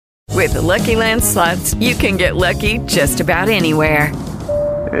With the Lucky Land Slots, you can get lucky just about anywhere.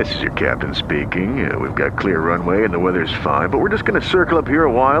 This is your captain speaking. We've got clear runway and the weather's fine, but we're just going to circle up here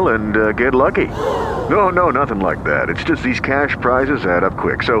a while and get lucky. No, nothing like that. It's just these cash prizes add up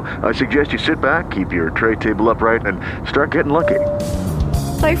quick. So I suggest you sit back, keep your tray table upright, and start getting lucky.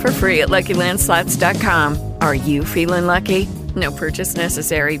 Play for free at LuckyLandSlots.com. Are you feeling lucky? No purchase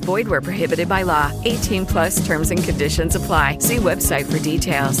necessary. Void where prohibited by law. 18 plus terms and conditions apply. See website for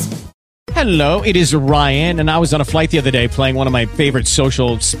details. Hello, it is Ryan, and I was on a flight the other day playing one of my favorite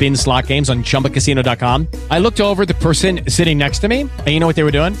social spin slot games on ChumbaCasino.com. I looked over at the person sitting next to me, and you know what they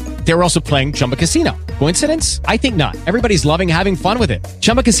were doing? They were also playing Chumba Casino. Coincidence? I think not. Everybody's loving having fun with it.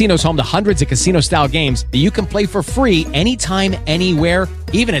 Chumba Casino is home to hundreds of casino-style games that you can play for free anytime, anywhere,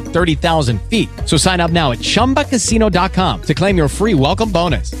 even at 30,000 feet. So sign up now at ChumbaCasino.com to claim your free welcome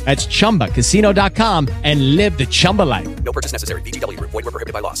bonus. That's ChumbaCasino.com and live the Chumba life. No purchase necessary. VGW. Void where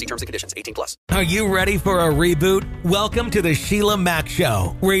prohibited by law. See terms and conditions. 18 plus. Are you ready for a reboot? Welcome to the Sheila Mack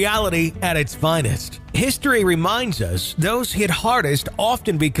Show. Reality at its finest. History reminds us those hit hardest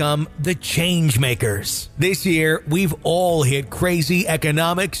often become the change makers. This year, we've all hit crazy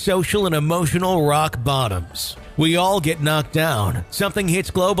economic, social, and emotional rock bottoms. We all get knocked down. Something hits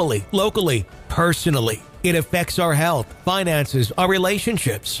globally, locally, personally. It affects our health, finances, our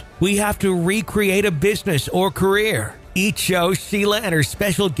relationships. We have to recreate a business or career. Each show, Sheila and her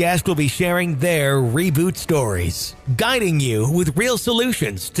special guest will be sharing their reboot stories, guiding you with real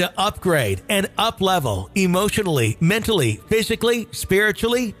solutions to upgrade and up-level emotionally, mentally, physically,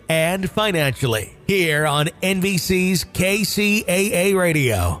 spiritually, and financially. Here on NBC's KCAA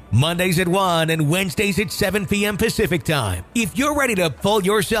Radio, Mondays at 1 and Wednesdays at 7 p.m. Pacific Time. If you're ready to pull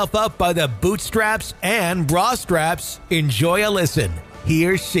yourself up by the bootstraps and bra straps, enjoy a listen.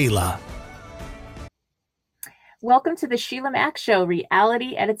 Here's Sheila. Welcome to the Sheila Mack Show,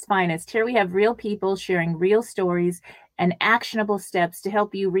 reality at its finest. Here we have real people sharing real stories and actionable steps to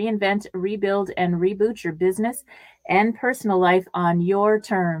help you reinvent, rebuild, and reboot your business and personal life on your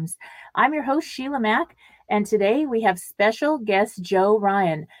terms. I'm your host, Sheila Mack, and today we have special guest Joe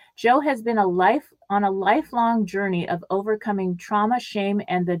Ryan. Joe has been on a lifelong journey of overcoming trauma, shame,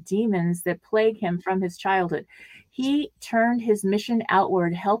 and the demons that plague him from his childhood. He turned his mission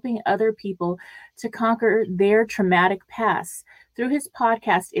outward, helping other people to conquer their traumatic past. Through his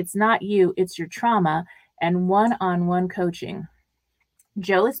podcast, It's Not You, It's Your Trauma, and one-on-one coaching.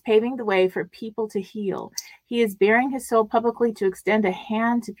 Joe is paving the way for people to heal. He is bearing his soul publicly to extend a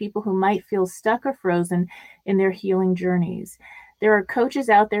hand to people who might feel stuck or frozen in their healing journeys. There are coaches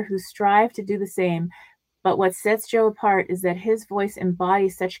out there who strive to do the same, but what sets Joe apart is that his voice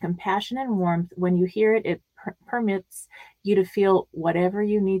embodies such compassion and warmth. When you hear it, it permits you to feel whatever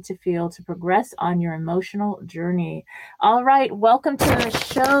you need to feel to progress on your emotional journey. All right, welcome to the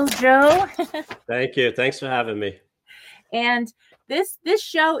show, Joe. Thank you. Thanks for having me. And this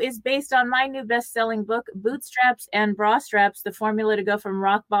show is based on my new best-selling book, Bootstraps and Bra Straps, the formula to go from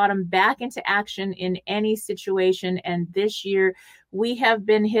rock bottom back into action in any situation. And this year, we have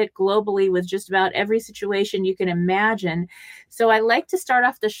been hit globally with just about every situation you can imagine. So I like to start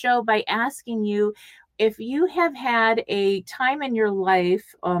off the show by asking you if you have had a time in your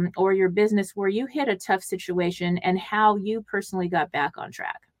life or your business where you hit a tough situation and how you personally got back on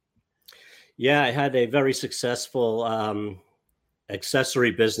track. Yeah, I had a very successful accessory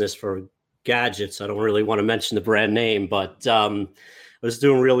business for gadgets. I don't really want to mention the brand name, but I was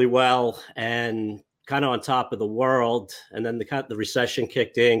doing really well and kind of on top of the world. And then the recession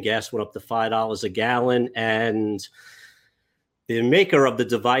kicked in, gas went up to $5 a gallon, and the maker of the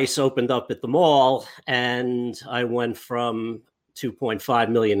device opened up at the mall, and I went from 2.5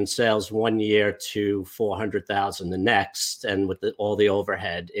 million in sales one year to 400,000 the next. And with all the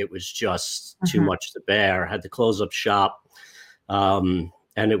overhead, it was just too much to bear. I had to close up shop. And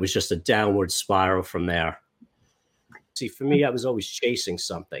it was just a downward spiral from there. See, for me, I was always chasing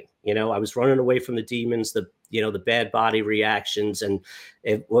something. You know, I was running away from the demons, the bad body reactions, and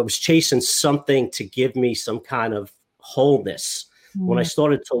I was chasing something to give me some kind of wholeness. When I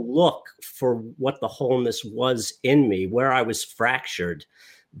started to look for what the wholeness was in me, where I was fractured,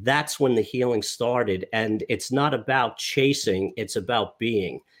 that's when the healing started. And it's not about chasing, it's about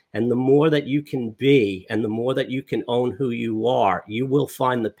being. And the more that you can be and the more that you can own who you are, you will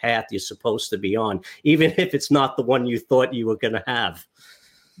find the path you're supposed to be on, even if it's not the one you thought you were going to have.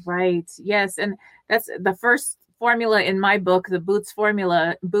 Right. Yes. And that's the first formula in my book, the Boots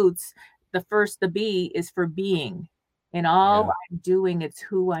formula. Boots, the B is for being. In all I'm doing, it's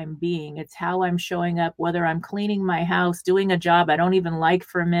who I'm being. It's how I'm showing up, whether I'm cleaning my house, doing a job I don't even like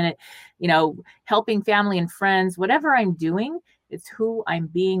for a minute, helping family and friends, whatever I'm doing, It's who I'm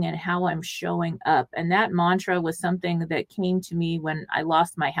being and how I'm showing up. And that mantra was something that came to me when I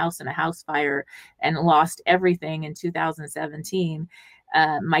lost my house in a house fire and lost everything in 2017.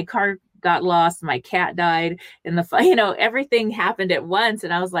 My car got lost, my cat died in the fire, everything happened at once.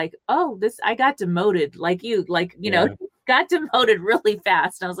 And I was like, oh, I got demoted got demoted really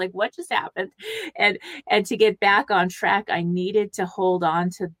fast. And I was like, what just happened? And to get back on track, I needed to hold on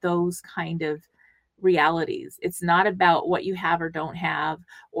to those kind of realities. It's not about what you have or don't have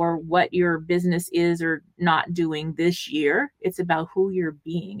or what your business is or not doing this year. It's about who you're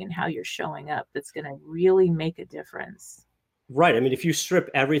being and how you're showing up that's going to really make a difference. Right. I mean, if you strip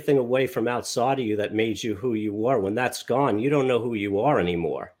everything away from outside of you that made you who you are, when that's gone, you don't know who you are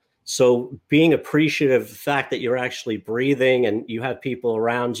anymore. So being appreciative of the fact that you're actually breathing and you have people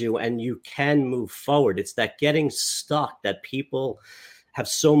around you and you can move forward. It's that getting stuck that people have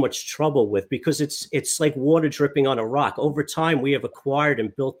so much trouble with, because it's like water dripping on a rock. Over time, we have acquired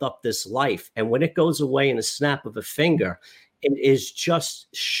and built up this life. And when it goes away in a snap of a finger, it is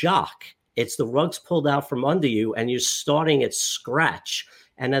just shock. It's the rug's pulled out from under you and you're starting at scratch.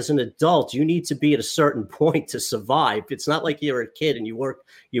 And as an adult, you need to be at a certain point to survive. It's not like you're a kid and you work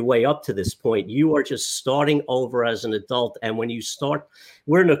your way up to this point. You are just starting over as an adult. And when you start,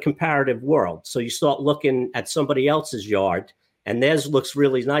 we're in a comparative world. So you start looking at somebody else's yard and theirs looks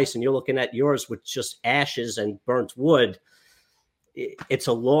really nice, and you're looking at yours with just ashes and burnt wood. It's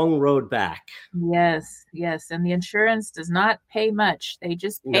a long road back. Yes. And the insurance does not pay much. They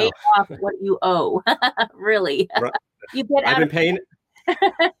just pay off what you owe. Really. Right. You get I've been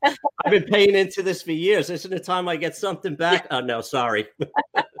paying into this for years. Isn't it time I get something back? Oh, no, sorry.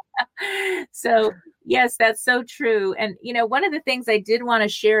 So, yes, that's so true. And, one of the things I did want to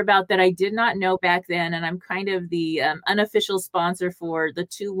share about that I did not know back then, and I'm kind of the unofficial sponsor for the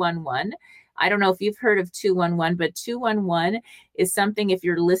 211. I don't know if you've heard of 211, but 211 is something, if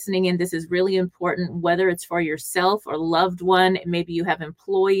you're listening in, this is really important, whether it's for yourself or loved one, maybe you have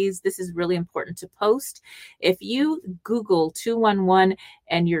employees, this is really important to post. If you Google 211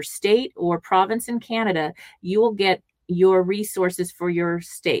 and your state or province in Canada, you will get your resources for your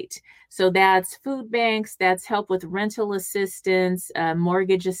state. So that's food banks, that's help with rental assistance,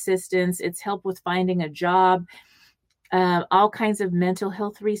 mortgage assistance, it's help with finding a job, all kinds of mental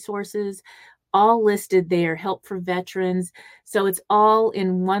health resources, all listed there, help for veterans. So it's all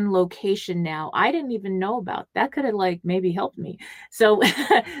in one location now. I didn't even know about that. Could have maybe helped me. So,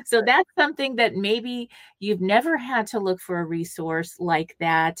 so that's something that maybe you've never had to look for a resource like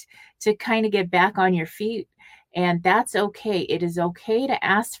that to kind of get back on your feet. And that's okay. It is okay to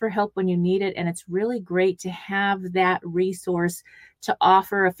ask for help when you need it. And it's really great to have that resource to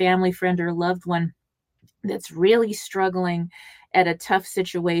offer a family friend or loved one that's really struggling at a tough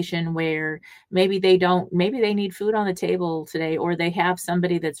situation where maybe they need food on the table today, or they have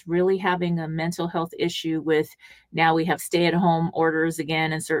somebody that's really having a mental health issue with, now we have stay-at-home orders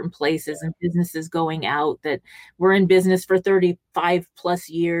again in certain places and businesses going out that were in business for 35 plus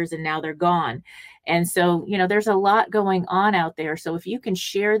years and now they're gone. And so, there's a lot going on out there. So if you can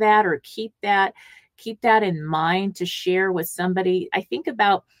share that or keep that in mind to share with somebody, I think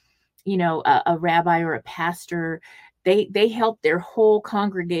about, a rabbi or a pastor, they help their whole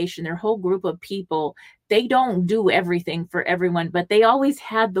congregation, their whole group of people. They don't do everything for everyone, but they always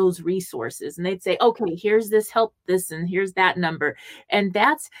had those resources and they'd say, okay, here's this, help this, and here's that number. And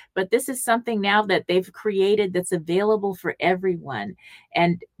but this is something now that they've created that's available for everyone.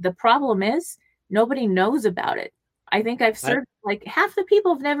 And the problem is nobody knows about it. I think I've served half the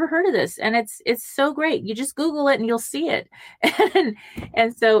people have never heard of this, and it's so great. You just Google it and you'll see it.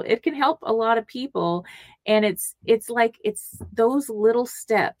 And so it can help a lot of people. And it's those little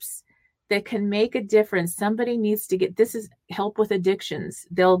steps that can make a difference. Somebody needs to this is help with addictions.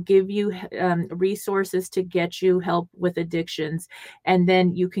 They'll give you resources to get you help with addictions. And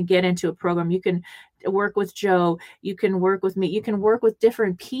then you can get into a program. You can work with Joe. You can work with me. You can work with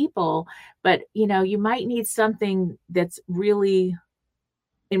different people, but you might need something that's really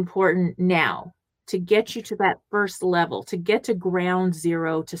important now to get you to that first level, to get to ground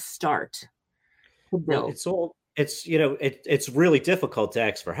zero, to start to build. It's really difficult to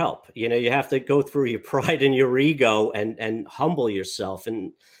ask for help. You have to go through your pride and your ego and humble yourself.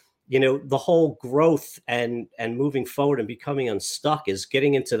 And, the whole growth and moving forward and becoming unstuck is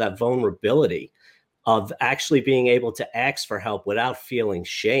getting into that vulnerability of actually being able to ask for help without feeling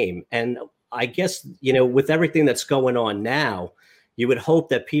shame. And I guess, with everything that's going on now, you would hope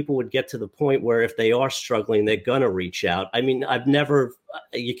that people would get to the point where if they are struggling, they're going to reach out. I mean,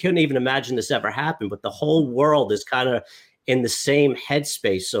 you couldn't even imagine this ever happened, but the whole world is kind of in the same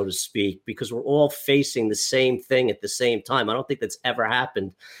headspace, so to speak, because we're all facing the same thing at the same time. I don't think that's ever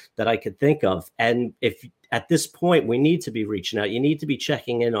happened that I could think of. And if at this point, we need to be reaching out. You need to be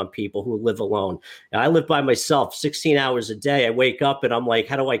checking in on people who live alone. Now, I live by myself 16 hours a day. I wake up and I'm like,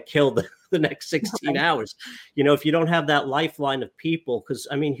 how do I kill the next 16 hours? You know, if you don't have that lifeline of people, because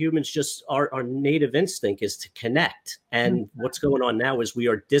I mean, humans just our native instinct is to connect. And what's going on now is we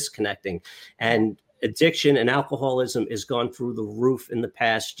are disconnecting, and addiction and alcoholism has gone through the roof in the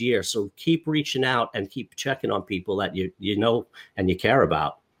past year. So keep reaching out and keep checking on people that you know and you care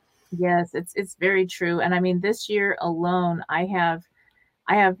about. Yes, it's very true. And I mean, this year alone, I have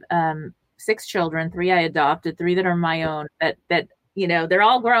 6 children, 3 I adopted, 3 that are my own, that you know, they're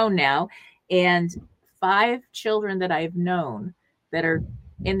all grown now, and 5 children that I've known that are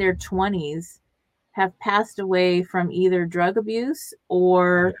in their 20s have passed away from either drug abuse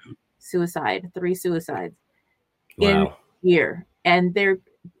or suicide. 3 suicides in a year. And they're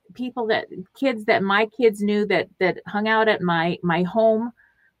kids that my kids knew that hung out at my home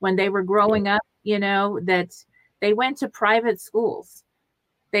when they were growing up, you know, that they went to private schools.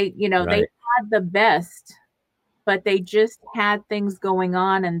 They, you know, they had the best, but they just had things going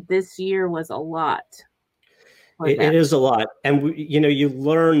on. And this year was a lot. It is a lot. And, you know, you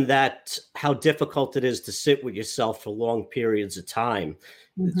learn that how difficult it is to sit with yourself for long periods of time.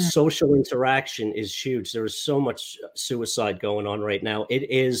 Social interaction is huge. There is so much suicide going on right now. It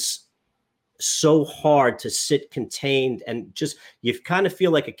is so hard to sit contained and just, you kind of feel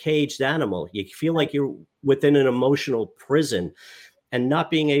like a caged animal. You feel like you're within an emotional prison, and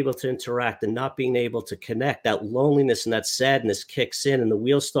not being able to interact and not being able to connect. That loneliness and that sadness kicks in, and the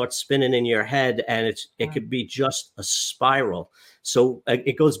wheels start spinning in your head, and it could be just a spiral. So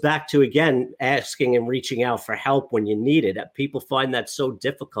it goes back to, again, asking and reaching out for help when you need it. People find that so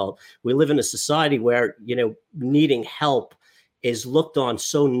difficult. We live in a society where, you know, needing help is looked on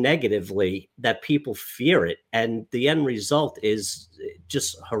so negatively that people fear it. And the end result is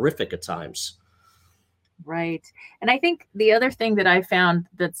just horrific at times. Right. And I think the other thing that I found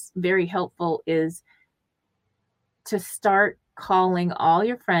that's very helpful is to start calling all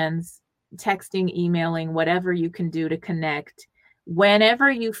your friends, texting, emailing, whatever you can do to connect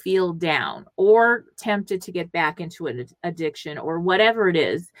whenever you feel down or tempted to get back into an addiction or whatever it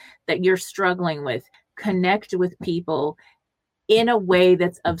is that you're struggling with. Connect with people in a way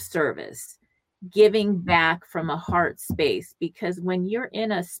that's of service, giving back from a heart space, because when you're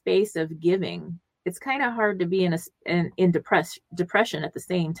in a space of giving, it's kind of hard to be in depression at the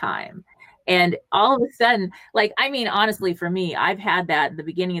same time. And all of a sudden, like, I mean, honestly, for me, I've had that at the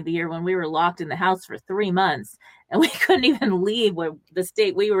beginning of the year when we were locked in the house for 3 months and we couldn't even leave the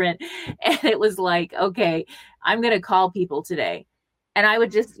state we were in. And it was like, okay, I'm going to call people today. And I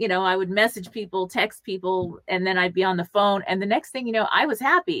would just, you know, I would message people, text people, and then I'd be on the phone. And the next thing you know, I was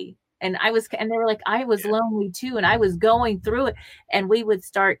happy. And they were like, I was lonely too. And I was going through it, and we would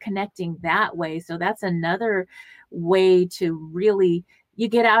start connecting that way. So that's another way to really, you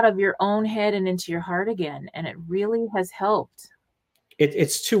get out of your own head and into your heart again. And it really has helped.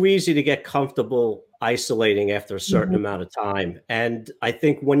 It's too easy to get comfortable isolating after a certain amount of time. And I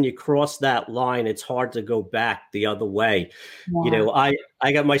think when you cross that line, it's hard to go back the other way. Yeah. You know, I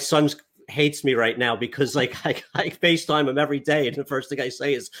got my son's hates me right now because like I FaceTime him every day, and the first thing I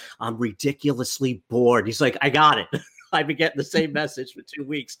say is, I'm ridiculously bored. He's like, I got it. I've been getting the same message for 2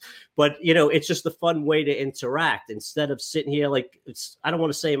 weeks. But, you know, it's just a fun way to interact instead of sitting here like, I don't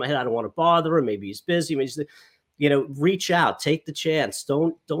want to say in my head, I don't want to bother him. Maybe he's busy. Maybe he's, you know, reach out, take the chance.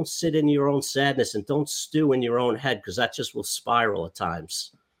 Don't sit in your own sadness, and don't stew in your own head, because that just will spiral at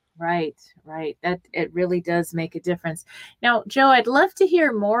times. Right. That it really does make a difference. Now, Joe, I'd love to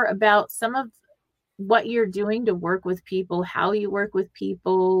hear more about some of what you're doing to work with people, how you work with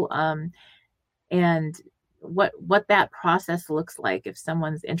people, and what that process looks like. If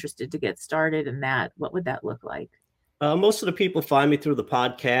someone's interested to get started in that, what would that look like? Most of the people find me through the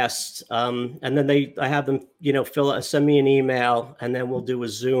podcast, and then I have them, you know, send me an email, and then we'll do a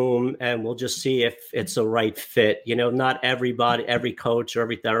Zoom, and we'll just see if it's a right fit. You know, not everybody, every coach or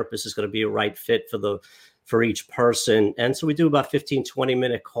every therapist is going to be a right fit for each person. And so we do about 15,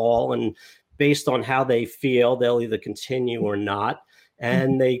 20-minute call, and based on how they feel, they'll either continue or not.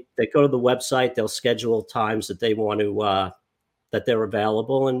 And they go to the website, they'll schedule times that they want to, that they're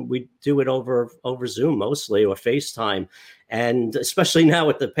available, and we do it over Zoom mostly, or FaceTime. And especially now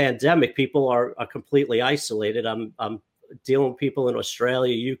with the pandemic, people are completely isolated. I'm dealing with people in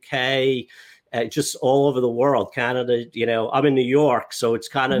Australia, UK, just all over the world, Canada. You know, I'm in New York, so it's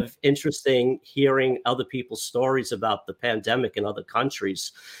kind of interesting hearing other people's stories about the pandemic in other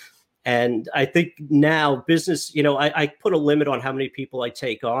countries. And I think now business, I put a limit on how many people I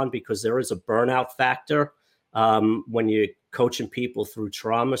take on because there is a burnout factor when you're coaching people through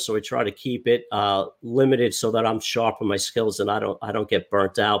trauma. So I try to keep it limited so that I'm sharp on my skills and I don't get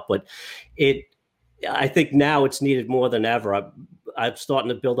burnt out. But I think now it's needed more than ever. I'm starting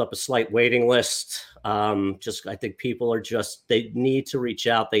to build up a slight waiting list. I think people are they need to reach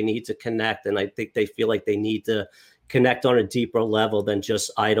out. They need to connect. And I think they feel like they need to connect on a deeper level than just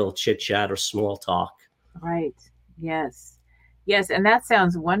idle chit chat or small talk. Right. Yes. Yes. And that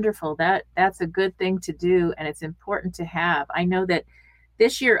sounds wonderful. That's a good thing to do. And it's important to have. I know that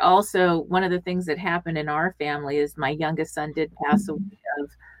this year also, one of the things that happened in our family is my youngest son did pass away of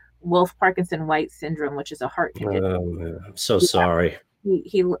Wolff-Parkinson-White syndrome, which is a heart condition. Oh, I'm so sorry.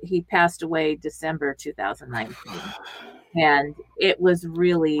 He passed away December 2019. And it was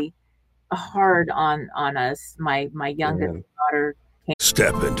really hard on us. My youngest daughter came.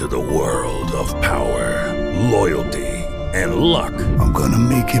 Step into the world of power, loyalty, and luck. I'm gonna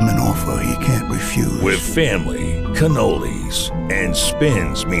make him an offer he can't refuse. With family, cannolis, and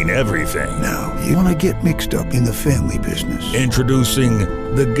spins mean everything. Now, you wanna get mixed up in the family business. Introducing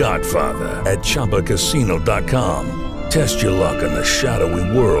The Godfather at ChumbaCasino.com. Test your luck in the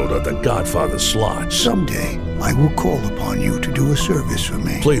shadowy world of The Godfather slot. Someday, I will call upon you to do a service for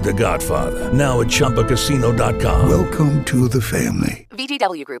me. Play The Godfather now at ChumbaCasino.com. Welcome to the family.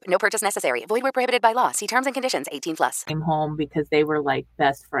 VGW Group. No purchase necessary. Void where prohibited by law. See terms and conditions. 18+. Came home because they were like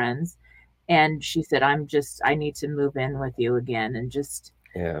best friends. And she said, I need to move in with you again and just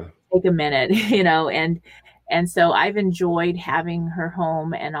take a minute, and so I've enjoyed having her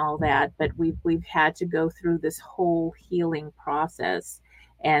home and all that, but we've had to go through this whole healing process.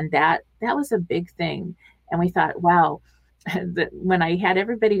 And that was a big thing. And we thought, wow, when I had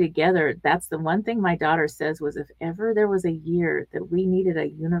everybody together, that's the one thing my daughter says was, if ever there was a year that we needed a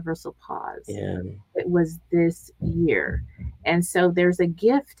universal pause, it was this year. And so there's a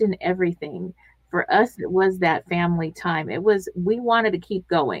gift in everything. For us, it was that family time. We wanted to keep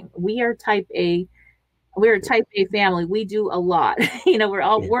going. We're a type A family. We do a lot. We're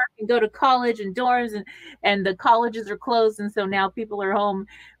all work and go to college and dorms and the colleges are closed. And so now people are home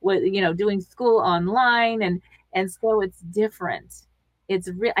with, doing school online. And so it's different. I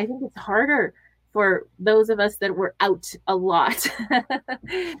think it's harder for those of us that were out a lot.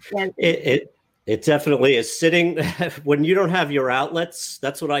 And It definitely is. Sitting when you don't have your outlets.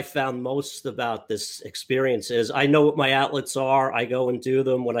 That's what I found most about this experience is I know what my outlets are. I go and do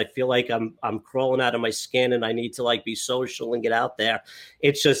them when I feel like I'm crawling out of my skin and I need to be social and get out there.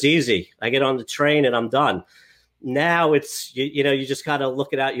 It's just easy. I get on the train and I'm done. Now it's, you just kind of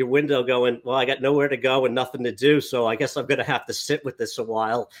looking out your window going, well, I got nowhere to go and nothing to do. So I guess I'm going to have to sit with this a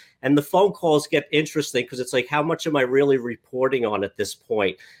while. And the phone calls get interesting because it's like, how much am I really reporting on at this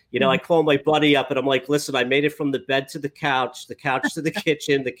point? I call my buddy up and I'm like, listen, I made it from the bed to the couch to the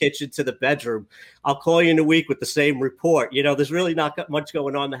kitchen, the kitchen to the bedroom. I'll call you in a week with the same report. There's really not much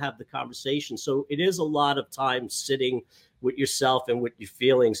going on to have the conversation. So it is a lot of time sitting with yourself and with your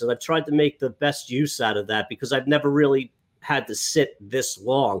feelings. And I've tried to make the best use out of that because I've never really had to sit this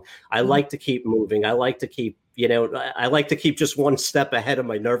long. I like to keep moving. I like to keep, I like to keep just one step ahead of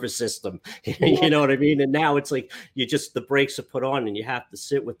my nervous system. You know what I mean? And now it's like the brakes are put on and you have to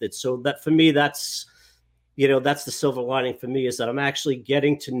sit with it. So that for me, that's the silver lining for me is that I'm actually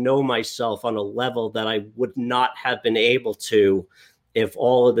getting to know myself on a level that I would not have been able to if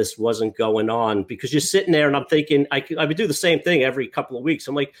all of this wasn't going on, because you're sitting there and I'm thinking I would do the same thing every couple of weeks.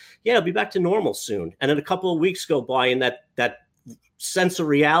 I'm like, yeah, I'll be back to normal soon. And then a couple of weeks go by and that sense of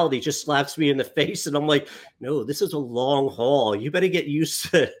reality just slaps me in the face. And I'm like, no, this is a long haul. You better get used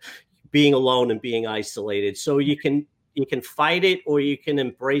to being alone and being isolated. So you can fight it or you can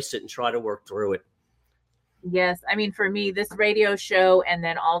embrace it and try to work through it. Yes. I mean, for me, this radio show and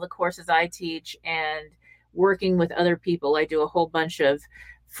then all the courses I teach and working with other people. I do a whole bunch of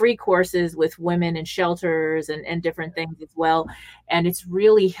free courses with women in shelters and different things as well. And it's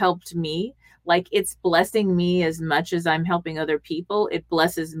really helped me. Like it's blessing me as much as I'm helping other people. It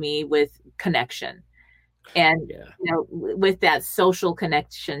blesses me with connection and with that social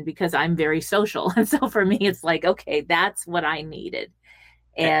connection because I'm very social. And so for me, it's like, okay, that's what I needed.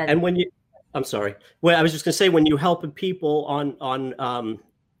 And when you, I'm sorry. Well, I was just going to say, when you helping people on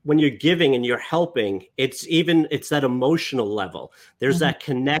when you're giving and you're helping, it's that emotional level. There's that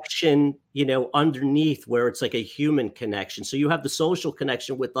connection, underneath where it's like a human connection. So you have the social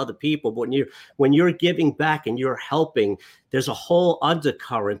connection with other people, but when you're giving back and you're helping, there's a whole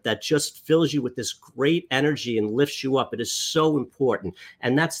undercurrent that just fills you with this great energy and lifts you up. It is so important.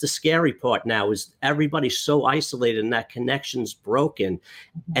 And that's the scary part now, is everybody's so isolated and that connection's broken.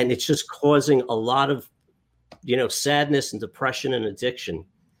 And it's just causing a lot of, sadness and depression and addiction.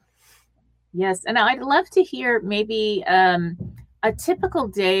 Yes. And I'd love to hear maybe a typical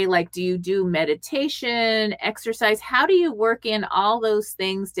day. Like, do you do meditation, exercise? How do you work in all those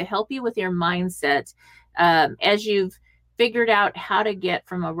things to help you with your mindset as you've figured out how to get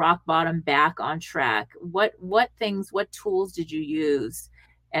from a rock bottom back on track? What tools did you use?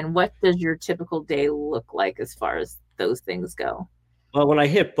 And what does your typical day look like as far as those things go? Well, when I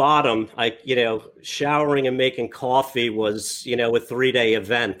hit bottom, showering and making coffee was, a 3-day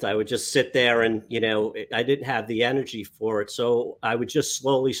event. I would just sit there and, I didn't have the energy for it. So I would just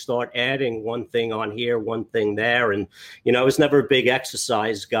slowly start adding one thing on here, one thing there. And, I was never a big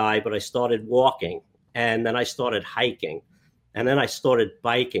exercise guy, but I started walking, and then I started hiking, and then I started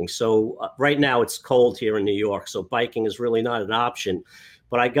biking. So right now it's cold here in New York, so biking is really not an option.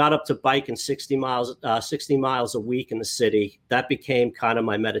 But I got up to biking 60 miles a week in the city. That became kind of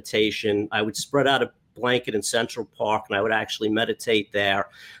my meditation. I would spread out a blanket in Central Park, and I would actually meditate there.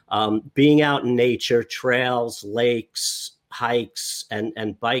 Being out in nature, trails, lakes, hikes,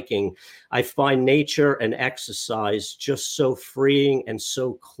 and biking, I find nature and exercise just so freeing and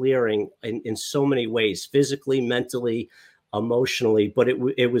so clearing in so many ways, physically, mentally, emotionally. But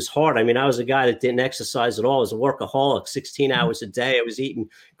it was hard. I mean, I was a guy that didn't exercise at all. I was a workaholic, 16 hours a day. I was eating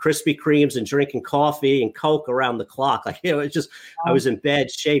Krispy Kremes and drinking coffee and Coke around the clock. It's just, I was in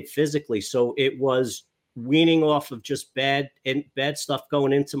bad shape physically. So it was weaning off of just bad stuff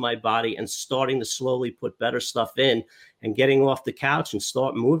going into my body and starting to slowly put better stuff in, and getting off the couch and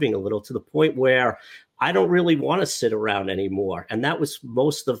start moving a little, to the point where I don't really want to sit around anymore. And that was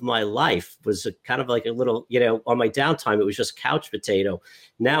most of my life, was kind of like a little, on my downtime, it was just couch potato.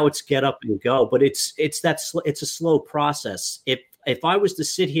 Now it's get up and go, but it's a slow process. If I was to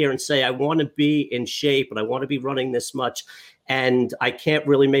sit here and say, I want to be in shape and I want to be running this much, and I can't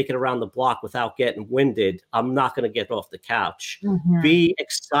really make it around the block without getting winded, I'm not going to get off the couch. Be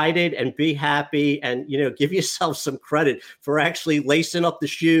excited and be happy, and, give yourself some credit for actually lacing up the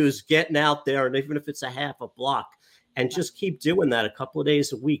shoes, getting out there. And even if it's a half a block, and just keep doing that a couple of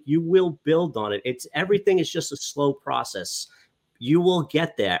days a week, you will build on it. Everything is just a slow process. You will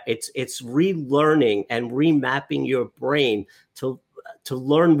get there. It's relearning and remapping your brain to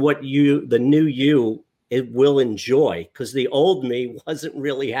learn what the new you, it will enjoy, because the old me wasn't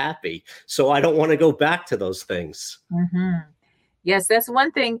really happy. So I don't want to go back to those things. Yes, that's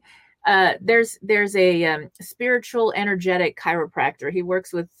one thing. There's a spiritual energetic chiropractor. He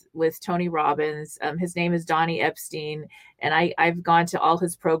works with Tony Robbins. His name is Donnie Epstein, and I've gone to all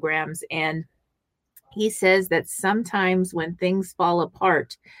his programs, and he says that sometimes when things fall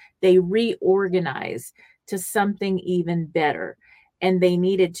apart, they reorganize to something even better. And they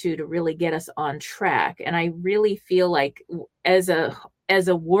needed to really get us on track. And I really feel like as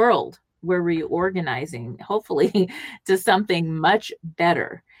a world, we're reorganizing, hopefully, to something much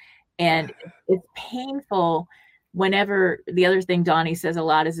better. And it's painful whenever, the other thing Donnie says a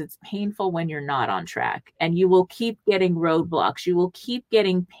lot is, it's painful when you're not on track, and you will keep getting roadblocks. You will keep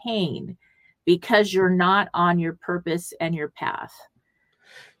getting pain because you're not on your purpose and your path.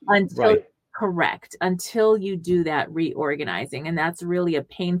 Until you do that reorganizing. And that's really a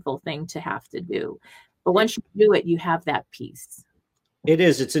painful thing to have to do. But once you do it, you have that peace. It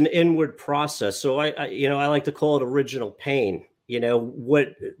is. It's an inward process. So I like to call it original pain.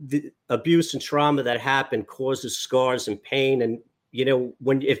 What the abuse and trauma that happened causes scars and pain. And,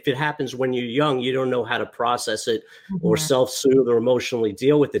 if it happens when you're young, you don't know how to process it or self-soothe or emotionally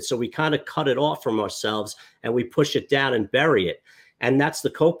deal with it. So we kind of cut it off from ourselves, and we push it down and bury it. And that's the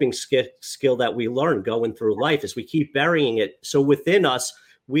coping skill that we learn going through life, is we keep burying it. So within us,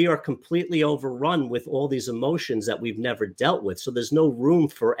 we are completely overrun with all these emotions that we've never dealt with. So there's no room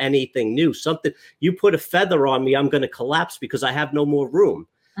for anything new. You put a feather on me, I'm going to collapse because I have no more room.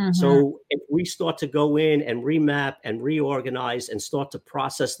 So if we start to go in and remap and reorganize and start to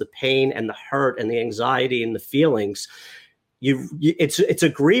process the pain and the hurt and the anxiety and the feelings, it's a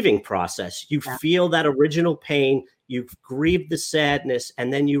grieving process. You feel that original pain, you grieve the sadness,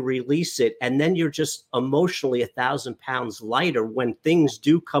 and then you release it. And then you're just emotionally 1,000 pounds lighter when things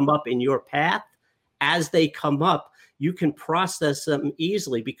do come up in your path. As they come up, you can process them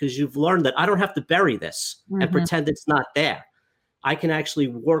easily, because you've learned that I don't have to bury this and pretend it's not there. I can actually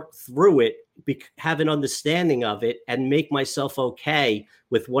work through it, have an understanding of it, and make myself okay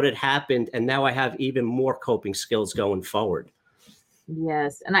with what had happened. And now I have even more coping skills going forward.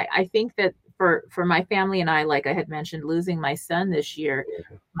 Yes. And I think that for my family and I, like I had mentioned, losing my son this year,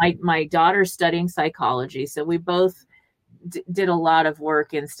 my daughter's studying psychology. So we both did a lot of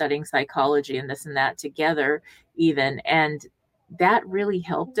work in studying psychology and this and that together even. And that really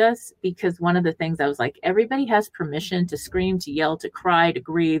helped us, because one of the things I was like, everybody has permission to scream, to yell, to cry, to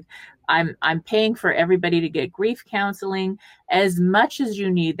grieve. I'm paying for everybody to get grief counseling as much as you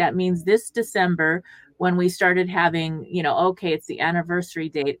need. That means this December, when we started having, okay, it's the anniversary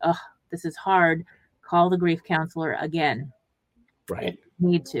date. Oh, this is hard. Call the grief counselor again. Right.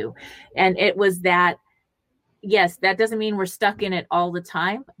 Need to. And it was that, yes, that doesn't mean we're stuck in it all the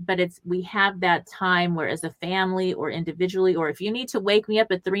time, but we have that time where, as a family or individually, or if you need to wake me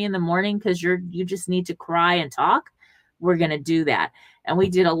up at 3 a.m. because you just need to cry and talk, we're going to do that. And we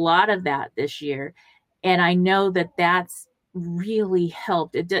did a lot of that this year. And I know that that's really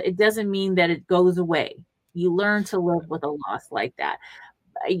helped. It doesn't mean that it goes away. You learn to live with a loss like that.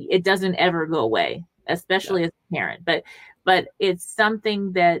 It doesn't ever go away, especially as a parent, but it's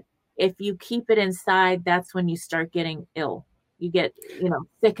something that if you keep it inside, that's when you start getting ill. You get,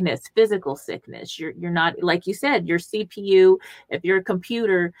 sickness, physical sickness. You're not, like you said, your CPU, if your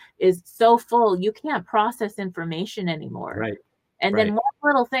computer is so full, you can't process information anymore. Right. And then one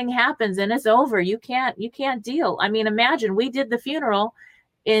little thing happens and it's over. You can't deal. I mean, imagine we did the funeral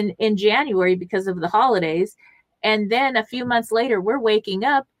in January because of the holidays. And then a few months later, we're waking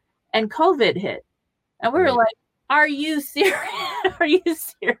up and COVID hit. And we were like, are you serious? Are you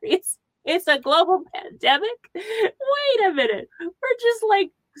serious? It's a global pandemic. Wait a minute. We're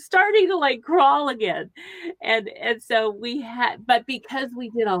just starting to crawl again. And so but because we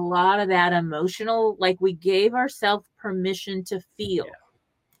did a lot of that emotional, we gave ourselves permission to feel.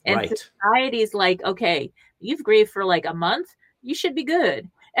 Yeah. And society's okay, you've grieved for a month. You should be good.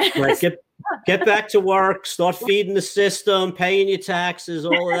 Right. Get back to work, start feeding the system, paying your taxes,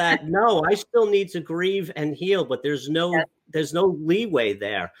 all of that. No, I still need to grieve and heal, but there's no leeway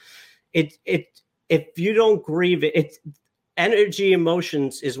there. If you don't grieve it, energy,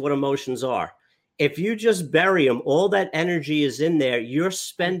 emotions is what emotions are. If you just bury them, all that energy is in there. You're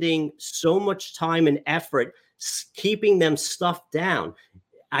spending so much time and effort keeping them stuffed down.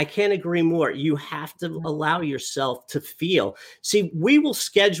 I can't agree more. You have to allow yourself to feel. See, we will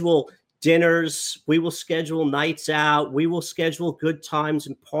schedule dinners, we will schedule nights out, we will schedule good times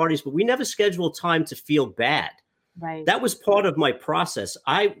and parties, but we never schedule time to feel bad. Right. That was part of my process.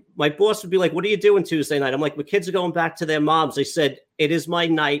 My boss would be like, what are you doing Tuesday night? I'm like, my kids are going back to their moms. They said, it is my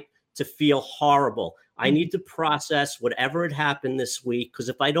night to feel horrible. I need to process whatever had happened this week, because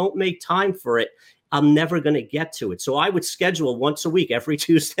if I don't make time for it, I'm never going to get to it. So I would schedule once a week, every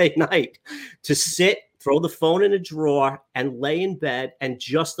Tuesday night, to sit, throw the phone in a drawer and lay in bed and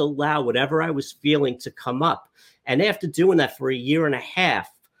just allow whatever I was feeling to come up. And after doing that for a year and a half,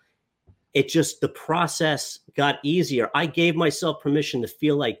 the process got easier. I gave myself permission to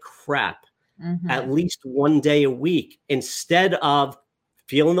feel like crap at least one day a week, instead of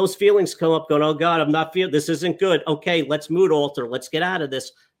feeling those feelings come up, going, oh God, I'm not feeling, this isn't good. Okay, let's mood alter. Let's get out of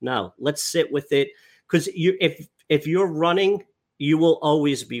this. No, let's sit with it. Because if you're running, you will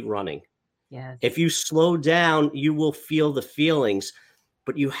always be running. Yes. If you slow down, you will feel the feelings,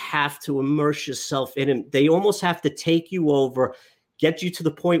 but you have to immerse yourself in them. They almost have to take you over, get you to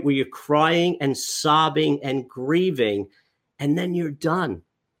the point where you're crying and sobbing and grieving, and then you're done.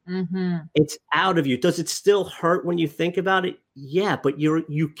 Mm-hmm. It's out of you. Does it still hurt when you think about it? Yeah, but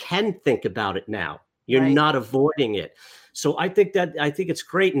you can think about it now. You're not avoiding it. So I think it's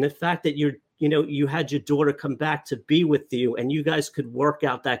great. And the fact that you had your daughter come back to be with you and you guys could work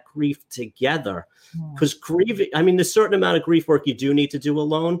out that grief together, because grieving, I mean, there's a certain amount of grief work you do need to do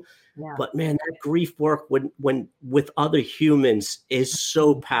alone. Yeah. But man, that grief work when with other humans is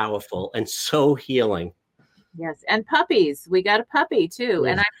so powerful and so healing. Yes. And puppies, we got a puppy too.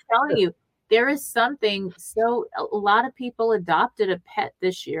 Yeah. And I'm telling you, there is something. So a lot of people adopted a pet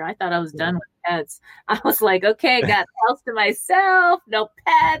this year. I thought I was done with pets. I was like, okay, got the house to myself, no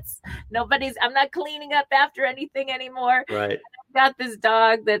pets, I'm not cleaning up after anything anymore. Right. I've got this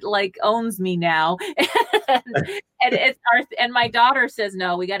dog that owns me now. and my daughter says,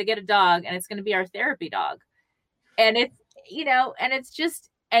 no, we got to get a dog, and it's going to be our therapy dog. And it's, and it's just,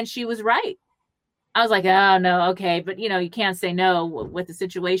 and she was right. I was like, oh no, okay. But you can't say no with the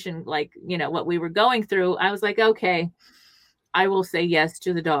situation, what we were going through. I was like, okay, I will say yes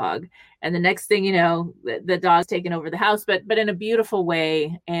to the dog. And the next thing the dog's taken over the house, but in a beautiful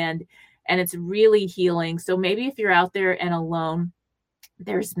way. And and it's really healing. So maybe if you're out there and alone,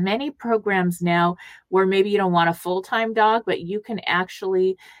 there's many programs now where maybe you don't want a full-time dog, but you can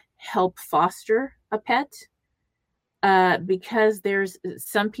actually help foster a pet, because there's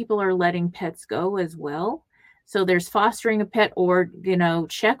some people are letting pets go as well. So there's fostering a pet, or,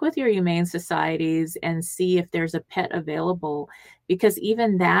 check with your humane societies and see if there's a pet available, because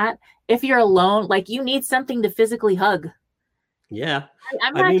even that, if you're alone, like, you need something to physically hug. Yeah.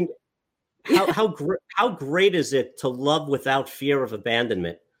 I mean, how great is it to love without fear of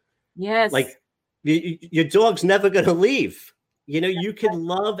abandonment? Yes. Like, your dog's never going to leave. You can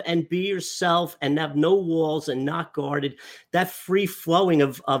love and be yourself and have no walls and not guarded. That free flowing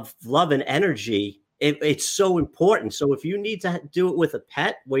of love and energy, it's so important. So if you need to do it with a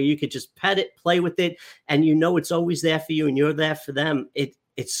pet where you could just pet it, play with it, and it's always there for you and you're there for them,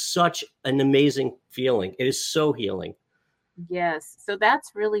 it's such an amazing feeling. It is so healing. Yes. So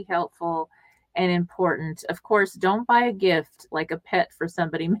that's really helpful and important. Of course, don't buy a gift like a pet for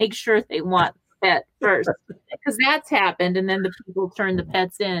somebody. Make sure they want pet first, because that's happened, and then the people turn the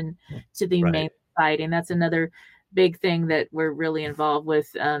pets in to the humane society, and that's another big thing that we're really involved with,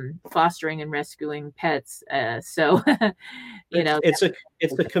 fostering and rescuing pets. So it's a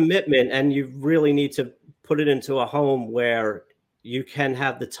commitment, and you really need to put it into a home where you can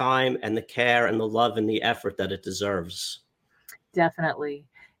have the time and the care and the love and the effort that it deserves. Definitely.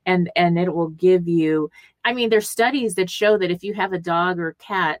 And it will give you, there's studies that show that if you have a dog or a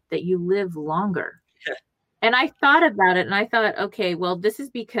cat, that you live longer. Yeah. And I thought about it, and I thought, okay, well, this is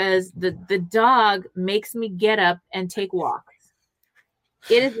because the dog makes me get up and take walks.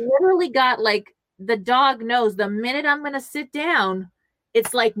 It has literally got, like, the dog knows the minute I'm going to sit down,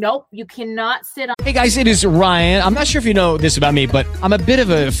 it's like, nope, you cannot sit on. Hey guys, it is Ryan. I'm not sure if you know this about me, but I'm a bit of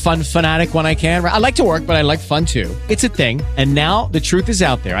a fun fanatic when I can. I like to work, but I like fun too. It's a thing. And now the truth is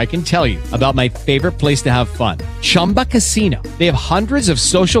out there. I can tell you about my favorite place to have fun. Chumba Casino. They have hundreds of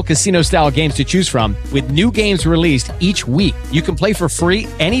social casino style games to choose from, with new games released each week. You can play for free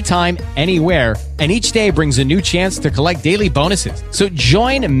anytime, anywhere. And each day brings a new chance to collect daily bonuses. So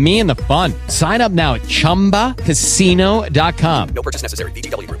join me in the fun. Sign up now at ChumbaCasino.com. No purchase necessary.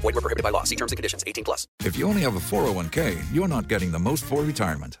 VGW Group. Void where prohibited by law. See terms and conditions. 18+. If you only have a 401k, you're not getting the most for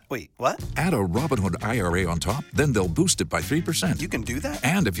retirement. Wait, what? Add a Robinhood IRA on top, then they'll boost it by 3%. You can do that?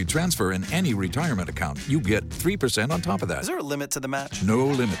 And if you transfer in any retirement account, you get 3% on top of that. Is there a limit to the match? No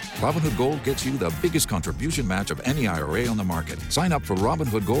limit. Robinhood Gold gets you the biggest contribution match of any IRA on the market. Sign up for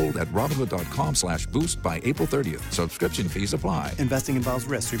Robinhood Gold at Robinhood.com/boost by April 30th. Subscription fees apply. Investing involves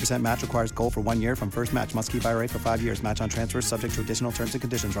risk. 3% match requires gold for 1 year from first match. Must keep IRA for 5 years. Match on transfers subject to additional terms and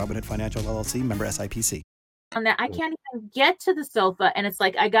conditions. Robinhood Financial LLC, member SIPC. On that, I can't even get to the sofa, and it's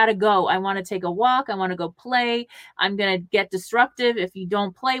like, I gotta go. I want to take a walk. I want to go play. I'm gonna get disruptive if you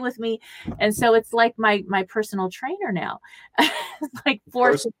don't play with me. And so it's like my personal trainer now. It's like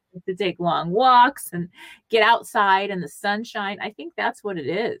forcing me to take long walks and get outside in the sunshine. I think that's what it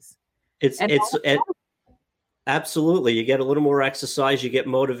is. It's absolutely. You get a little more exercise, you get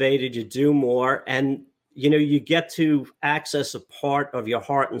motivated, you do more, and you get to access a part of your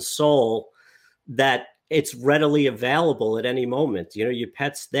heart and soul that it's readily available at any moment. Your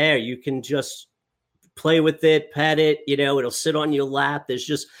pet's there. You can just play with it, pet it, it'll sit on your lap. There's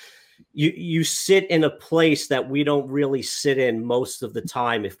just, you sit in a place that we don't really sit in most of the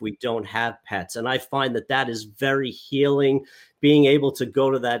time if we don't have pets. And I find that is very healing, being able to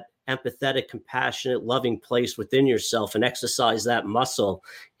go to that empathetic, compassionate, loving place within yourself and exercise that muscle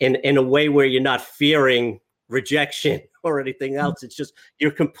in a way where you're not fearing rejection or anything else. It's just,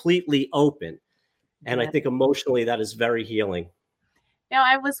 you're completely open. And I think emotionally that is very healing. Now,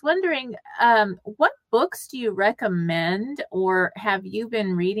 I was wondering, what books do you recommend or have you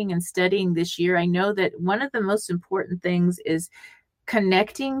been reading and studying this year? I know that one of the most important things is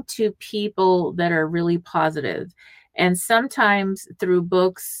connecting to people that are really positive. And sometimes through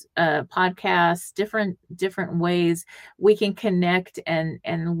books, podcasts, different ways, we can connect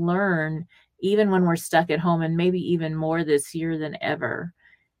and learn, even when we're stuck at home, and maybe even more this year than ever.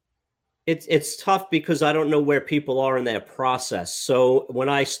 It's tough because I don't know where people are in their process. So when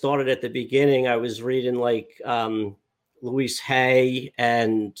I started at the beginning, I was reading like Louise Hay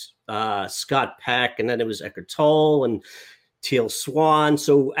and Scott Peck, and then it was Eckhart Tolle and Teal Swan.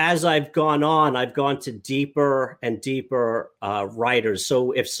 So as I've gone on, I've gone to deeper and deeper writers.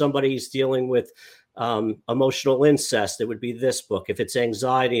 So if somebody's dealing with emotional incest, it would be this book. If it's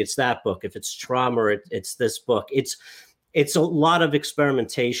anxiety, it's that book. If it's trauma, it's this book. It's a lot of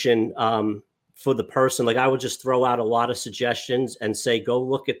experimentation for the person. Like I would just throw out a lot of suggestions and say, go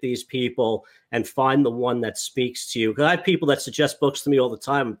look at these people and find the one that speaks to you. Because I have people that suggest books to me all the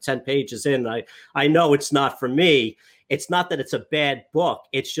time, 10 pages in. I know it's not for me. It's not that it's a bad book.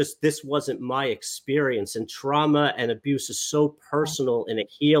 It's just this wasn't my experience. And trauma and abuse is so personal in a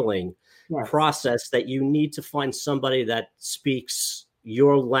healing process that you need to find somebody that speaks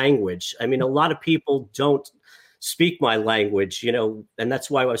your language. I mean, a lot of people don't speak my language, you know, and that's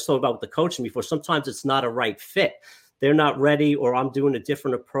why I was talking about with the coaching before. Sometimes it's not a right fit. They're not ready, or I'm doing a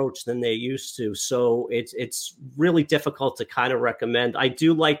different approach than they're used to. So it's really difficult to kind of recommend. I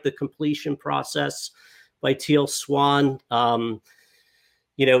do like The Completion Process by Teal Swan.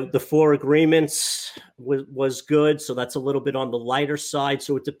 You know, The Four Agreements was good. So that's a little bit on the lighter side.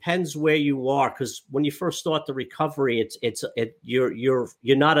 So it depends where you are, because when you first start the recovery, you're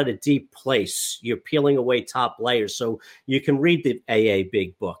not at a deep place. You're peeling away top layers. So you can read the AA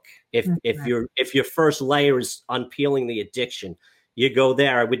Big Book. If your first layer is unpeeling the addiction, you go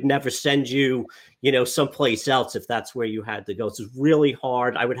there. I would never send you, you know, someplace else if that's where you had to go. So it's really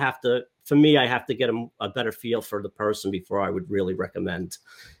hard. I have to get a better feel for the person before I would really recommend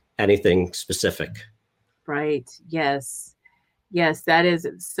anything specific. Right. Yes. Yes, that's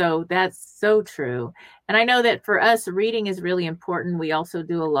so true. And I know that for us, reading is really important. We also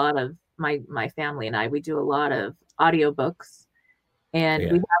do a lot of, my family and I, we do a lot of audiobooks. And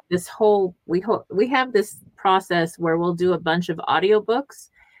we have this we have this process where we'll do a bunch of audiobooks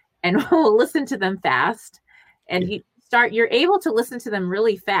and we'll listen to them fast. And you're able to listen to them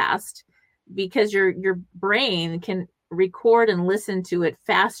really fast because your brain can record and listen to it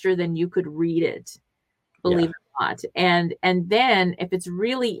faster than you could read it, believe it or not. And then if it's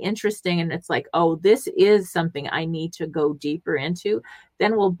really interesting and it's like, oh, this is something I need to go deeper into,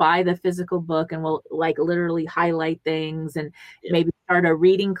 then we'll buy the physical book and we'll like literally highlight things and maybe start a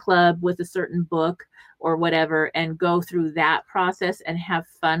reading club with a certain book or whatever and go through that process and have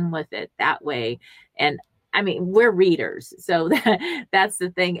fun with it that way. And I mean, we're readers, so that's the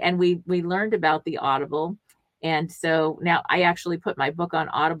thing. And we learned about the Audible. And so now I actually put my book on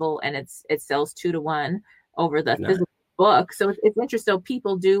Audible and it sells 2 to 1 over the physical book. So it's interesting. So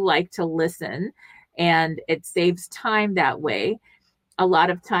people do like to listen and it saves time that way. A lot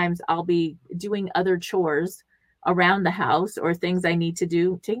of times I'll be doing other chores around the house or things I need to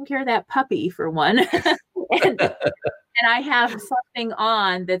do, taking care of that puppy for one. And I have something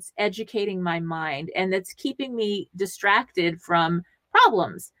on that's educating my mind and that's keeping me distracted from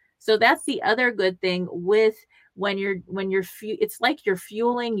problems. So that's the other good thing with when it's like you're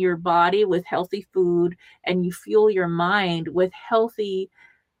fueling your body with healthy food and you fuel your mind with healthy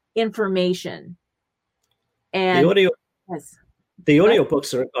information. And the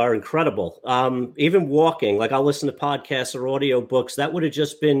audiobooks are incredible. Even walking, like I'll listen to podcasts or audiobooks. That would have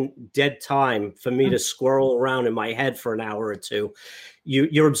just been dead time for me to squirrel around in my head for an hour or two.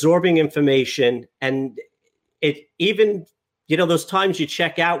 You're absorbing information, and it even, you know, those times you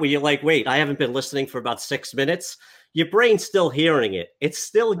check out where you're like, wait, I haven't been listening for about 6 minutes. Your brain's still hearing it. It's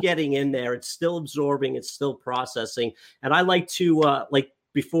still getting in there. It's still absorbing. It's still processing. And I like to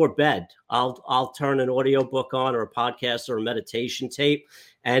before bed, I'll turn an audiobook on or a podcast or a meditation tape,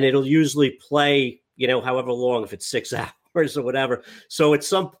 and it'll usually play, you know, however long, if it's 6 hours or whatever. So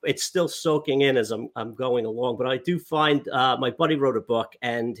it's still soaking in as I'm going along. But I do find my buddy wrote a book,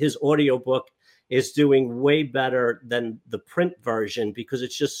 and his audiobook is doing way better than the print version because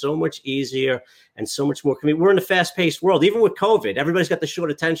it's just so much easier and so much more convenient. We're in a fast-paced world. Even with COVID, everybody's got the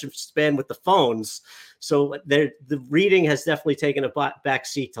short attention span with the phones. So the reading has definitely taken a back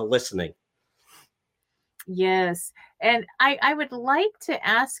seat to listening. Yes. And I would like to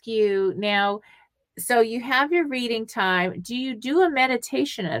ask you now, so you have your reading time. Do you do a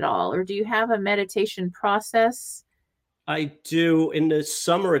meditation at all, or do you have a meditation process? I do. In the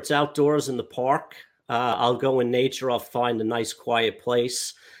summer, it's outdoors in the park. I'll go in nature. I'll find a nice quiet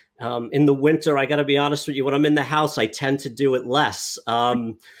place. In the winter, I got to be honest with you, when I'm in the house, I tend to do it less.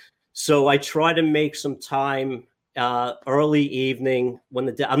 So I try to make some time early evening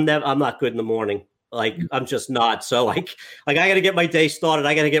when I'm not good in the morning. Like I'm just not. So like I got to get my day started.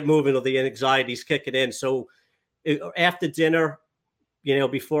 I got to get moving, or the anxiety's kicking in. So after dinner, you know,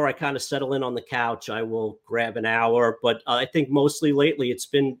 before I kind of settle in on the couch, I will grab an hour. But I think mostly lately it's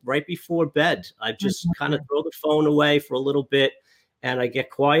been right before bed. I just kind of throw the phone away for a little bit and I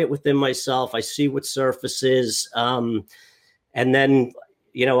get quiet within myself. I see what surfaces. And then,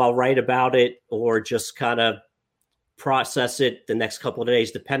 you know, I'll write about it or just kind of process it the next couple of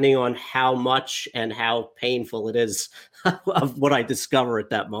days, depending on how much and how painful it is of what I discover at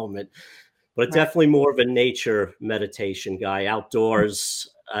that moment. But definitely more of a nature meditation guy, outdoors,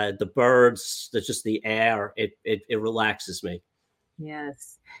 the birds, just the air. It relaxes me.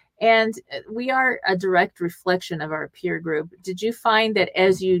 Yes. And we are a direct reflection of our peer group. Did you find that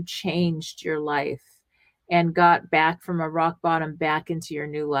as you changed your life and got back from a rock bottom back into your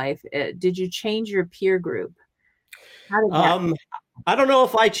new life, did you change your peer group? How did that? I don't know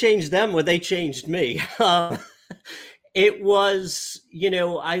if I changed them or they changed me. It was,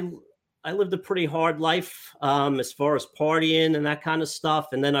 I lived a pretty hard life as far as partying and that kind of stuff.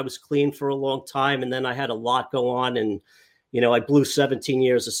 And then I was clean for a long time. And then I had a lot go on. And, I blew 17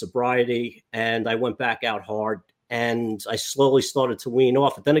 years of sobriety and I went back out hard. And I slowly started to wean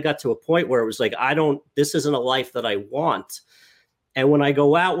off. But then it got to a point where it was like, this isn't a life that I want. And when I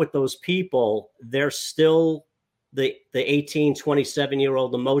go out with those people, they're still the 18,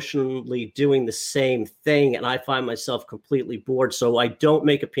 27-year-old emotionally doing the same thing. And I find myself completely bored. So I don't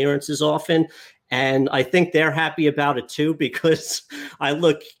make appearances often. And I think they're happy about it too, because I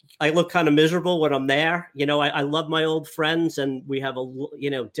look kind of miserable when I'm there. I love my old friends and we have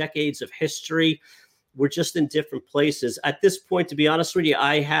decades of history. We're just in different places. At this point, to be honest with you,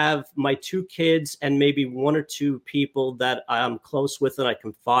 I have my 2 kids and maybe 1 or 2 people that I'm close with and I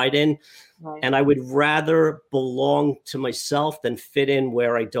confide in. Right. And I would rather belong to myself than fit in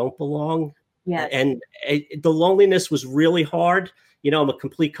where I don't belong. Yeah. And the loneliness was really hard. I'm a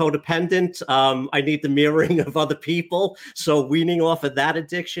complete codependent. I need the mirroring of other people. So weaning off of that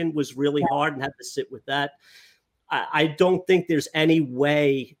addiction was really hard and had to sit with that. I don't think there's any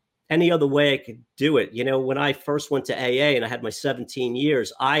other way I could do it. When I first went to AA and I had my 17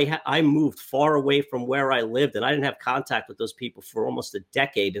 years, I moved far away from where I lived and I didn't have contact with those people for almost a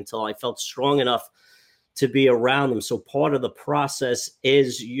decade until I felt strong enough to be around them. So part of the process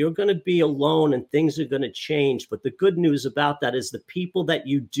is you're going to be alone and things are going to change. But the good news about that is the people that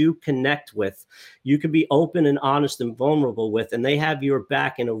you do connect with, you can be open and honest and vulnerable with, and they have your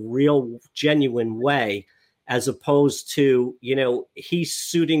back in a real, genuine way. As opposed to, he's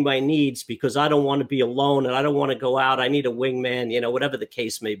suiting my needs because I don't want to be alone and I don't want to go out. I need a wingman, whatever the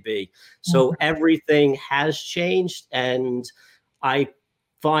case may be. So everything has changed. And I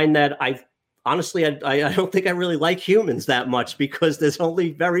find that I don't think I really like humans that much because there's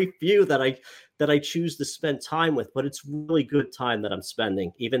only very few that I choose to spend time with. But it's really good time that I'm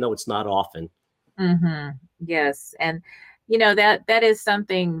spending, even though it's not often. Mm-hmm. Yes. And that is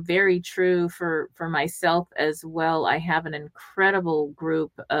something very true for myself as well. I have an incredible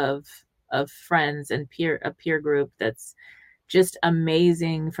group of friends and a peer group that's just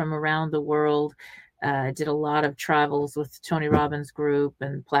amazing from around the world. Did a lot of travels with Tony Robbins group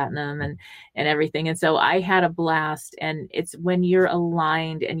and Platinum and everything. And so I had a blast. And it's when you're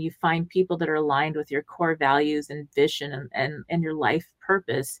aligned and you find people that are aligned with your core values and vision and your life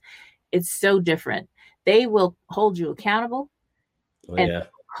purpose, it's so different. They will hold you accountable and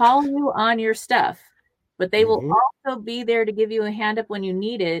call you on your stuff, but they will also be there to give you a hand up when you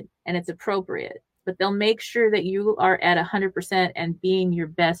need it and it's appropriate. But they'll make sure that you are at 100% and being your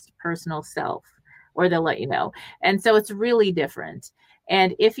best personal self, or they'll let you know. And so it's really different.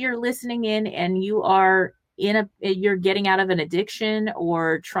 And if you're listening in and you are you're getting out of an addiction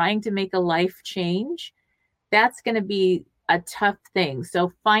or trying to make a life change, that's going to be a tough thing.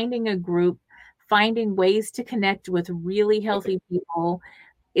 So finding a group, finding ways to connect with really healthy people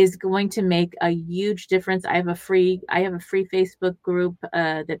is going to make a huge difference. I have a free Facebook group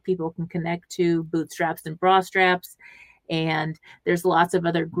that people can connect to, Bootstraps and Bra Straps. And there's lots of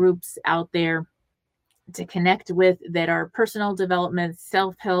other groups out there to connect with that are personal development,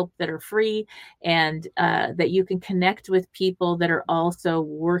 self-help, that are free, and that you can connect with people that are also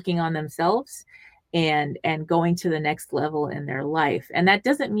working on themselves and going to the next level in their life. And that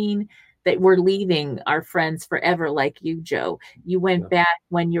doesn't mean that we're leaving our friends forever like you, Joe. You went back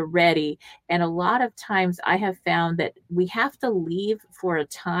when you're ready. And a lot of times I have found that we have to leave for a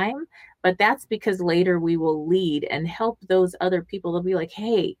time, but that's because later we will lead and help those other people. They'll be like,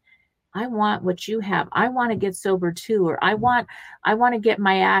 hey, I want what you have. I want to get sober too. Or I want to get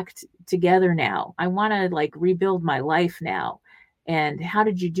my act together now. I want to rebuild my life now. And how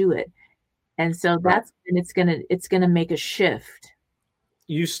did you do it? And so it's going to make a shift.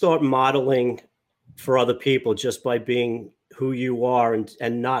 You start modeling for other people just by being who you are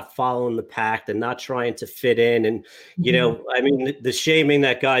and not following the pack and not trying to fit in. And, the shaming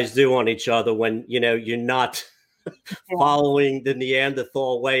that guys do on each other when, you're not following the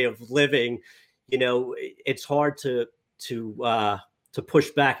Neanderthal way of living, it's hard to push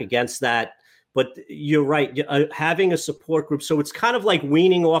back against that. But you're right. Having a support group. So it's kind of like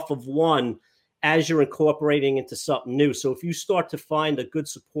weaning off of one as you're incorporating into something new. So if you start to find a good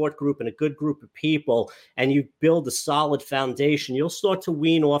support group and a good group of people, and you build a solid foundation, you'll start to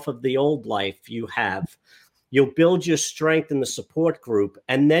wean off of the old life you have. You'll build your strength in the support group,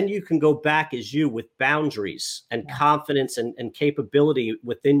 and then you can go back as you with boundaries and confidence and capability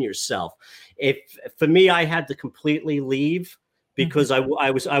within yourself. If for me, I had to completely leave because I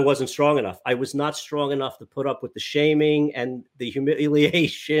wasn't strong enough. I was not strong enough to put up with the shaming and the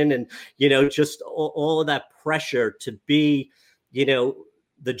humiliation and, just all of that pressure to be,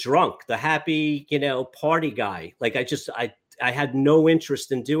 the drunk, the happy, party guy. Like I had no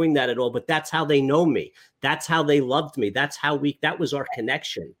interest in doing that at all, but that's how they know me. That's how they loved me. That was our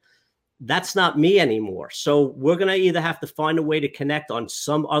connection. That's not me anymore. So we're going to either have to find a way to connect on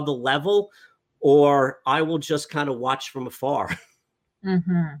some other level, or I will just kind of watch from afar.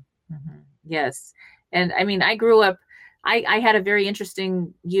 Mm-hmm. Mm-hmm. Yes. And I mean, I grew up, I had a very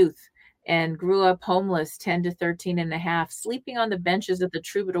interesting youth and grew up homeless, 10 to 13 and a half, sleeping on the benches of the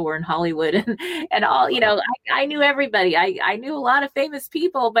Troubadour in Hollywood and all, I knew everybody. I knew a lot of famous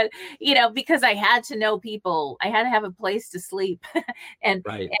people, but, because I had to know people, I had to have a place to sleep and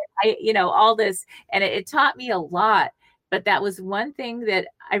I, all this, and it taught me a lot. But that was one thing that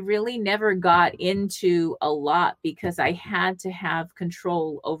I really never got into a lot because I had to have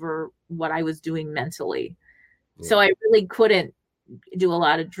control over what I was doing mentally. Yeah. So I really couldn't do a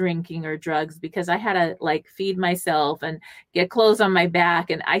lot of drinking or drugs because I had to feed myself and get clothes on my back.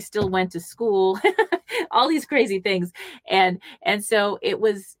 And I still went to school, all these crazy things. And so it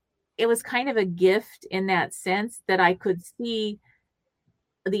was kind of a gift in that sense that I could see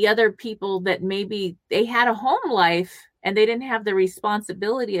the other people that maybe they had a home life and they didn't have the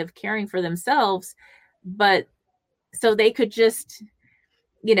responsibility of caring for themselves, but so they could just,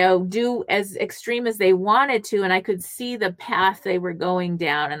 do as extreme as they wanted to. And I could see the path they were going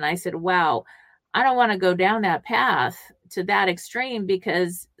down. And I said, wow, I don't want to go down that path to that extreme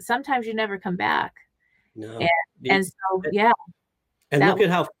because sometimes you never come back. No. And so, yeah. And look at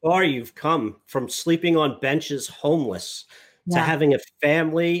how far you've come from sleeping on benches, homeless, to having a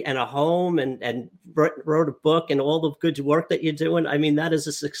family and a home and wrote a book and all the good work that you're doing. I mean, that is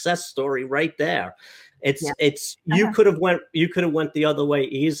a success story right there. You could have went the other way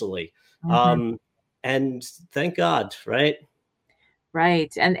easily. Mm-hmm. And thank God. Right.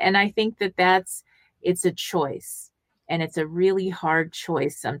 Right. And I think it's a choice, and it's a really hard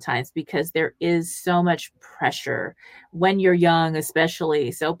choice sometimes because there is so much pressure when you're young,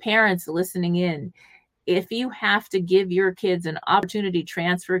 especially. So parents listening in, if you have to give your kids an opportunity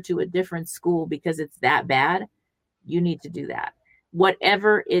transfer to a different school because it's that bad, you need to do that.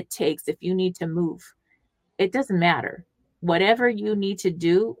 Whatever it takes, if you need to move, it doesn't matter. Whatever you need to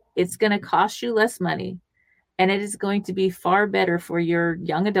do, it's going to cost you less money. And it is going to be far better for your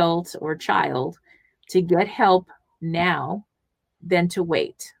young adult or child to get help now than to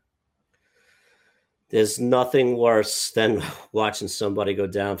wait. There's nothing worse than watching somebody go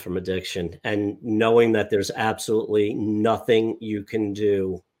down from addiction and knowing that there's absolutely nothing you can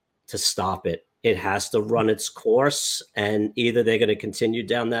do to stop it. It has to run its course, and either they're going to continue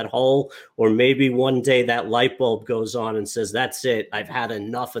down that hole, or maybe one day that light bulb goes on and says, that's it. I've had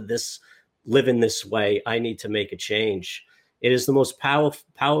enough of this, living this way. I need to make a change. It is the most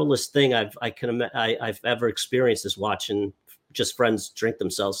powerless thing I've ever experienced, is watching just friends drink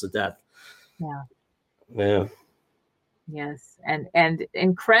themselves to death. Yeah. Yeah. Yes. And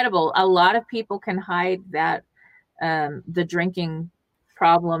incredible. A lot of people can hide that, the drinking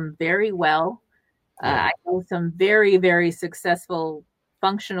problem very well. I know some very, very successful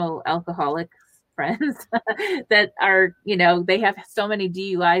functional alcoholics friends that are, they have so many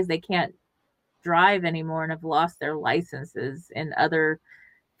DUIs, they can't drive anymore and have lost their licenses in other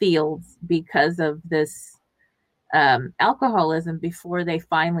fields because of this alcoholism before they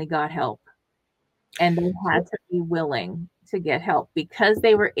finally got help. And they had to be willing to get help because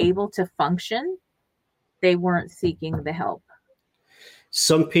they were able to function. They weren't seeking the help.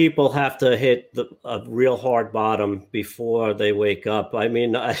 Some people have to hit a real hard bottom before they wake up. I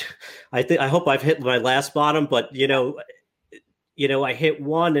mean, I hope I've hit my last bottom, but I hit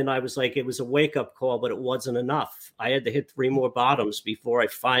one and I was like, it was a wake up call, but it wasn't enough. I had to hit 3 more bottoms before I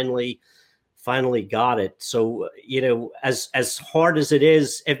finally got it. So, as hard as it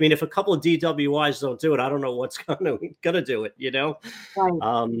is, I mean, if a couple of DWIs don't do it, I don't know what's gonna do it,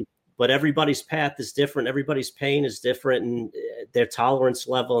 Right. But everybody's path is different. Everybody's pain is different, and their tolerance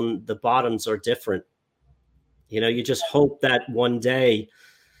level and the bottoms are different. You just hope that one day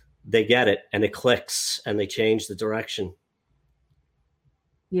they get it and it clicks and they change the direction.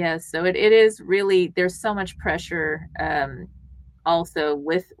 Yes. So it is really, there's so much pressure also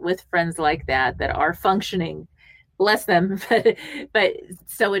with friends like that are functioning. Bless them. But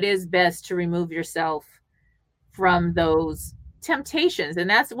so it is best to remove yourself from those temptations. And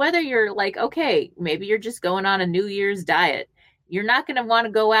that's whether you're like, okay, maybe you're just going on a New Year's diet. You're not going to want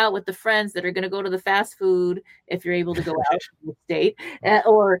to go out with the friends that are going to go to the fast food if you're able to go out to the state,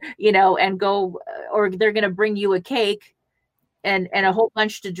 or, and go, or they're going to bring you a cake and a whole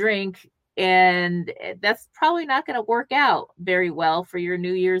bunch to drink. And that's probably not going to work out very well for your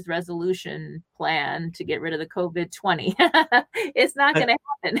New Year's resolution plan to get rid of the COVID-20. It's not going to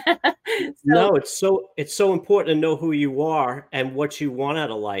happen. No, it's so important to know who you are and what you want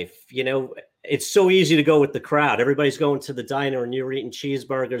out of life. It's so easy to go with the crowd. Everybody's going to the diner and you're eating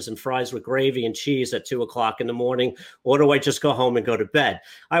cheeseburgers and fries with gravy and cheese at 2:00 in the morning. Or do I just go home and go to bed?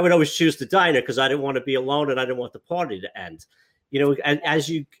 I would always choose the diner because I didn't want to be alone and I didn't want the party to end. And as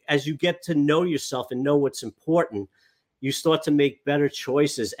you get to know yourself and know what's important, you start to make better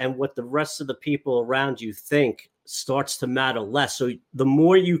choices, and what the rest of the people around you think starts to matter less. So the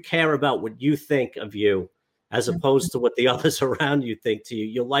more you care about what you think of you, as opposed to what the others around you think to you,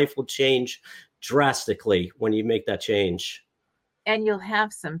 your life will change drastically when you make that change. And you'll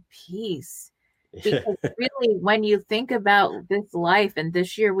have some peace. Because really, when you think about this life, and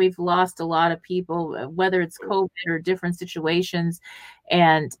this year we've lost a lot of people, whether it's COVID or different situations,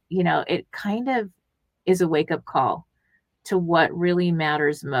 and it kind of is a wake-up call to what really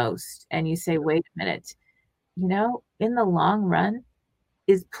matters most. And you say, wait a minute, in the long run,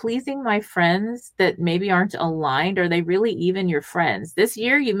 is pleasing my friends that maybe aren't aligned, are they really even your friends? This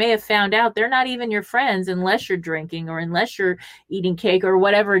year, you may have found out they're not even your friends unless you're drinking or unless you're eating cake or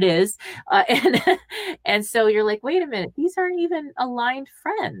whatever it is. And so you're like, wait a minute, these aren't even aligned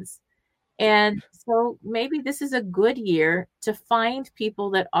friends. And so maybe this is a good year to find people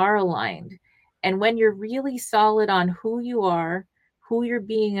that are aligned. And when you're really solid on who you are, who you're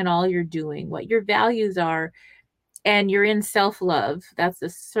being and all you're doing, what your values are, and you're in self-love, that's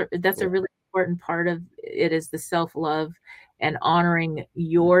a really important part of it, is the self-love and honoring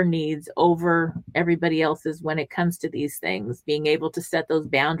your needs over everybody else's when it comes to these things, being able to set those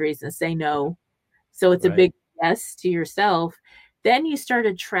boundaries and say no. So it's a big yes to yourself. Then you start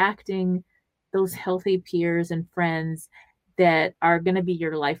attracting those healthy peers and friends that are going to be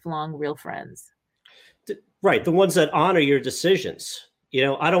your lifelong real friends. Right. The ones that honor your decisions.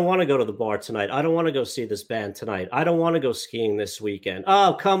 I don't want to go to the bar tonight. I don't want to go see this band tonight. I don't want to go skiing this weekend.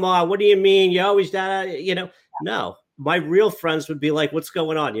 Oh, come on. What do you mean? You always, no. My real friends would be like, what's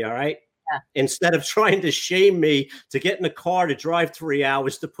going on? You all right? Yeah. Instead of trying to shame me to get in a car to drive 3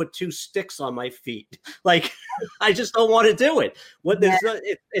 hours to put 2 sticks on my feet. Like, I just don't want to do it.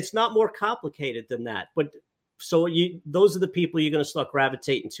 It's not more complicated than that. But so those are the people you're going to start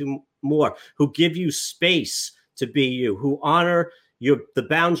gravitating to more, who give you space to be you, who honor the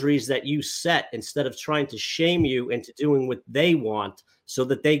boundaries that you set, instead of trying to shame you into doing what they want so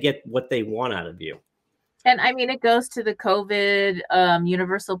that they get what they want out of you. And I mean, it goes to the COVID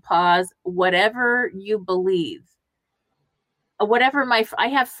universal pause, whatever you believe, I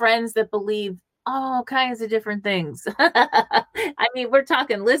have friends that believe all kinds of different things. I mean, we're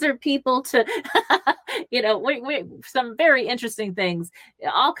talking lizard people to, some very interesting things,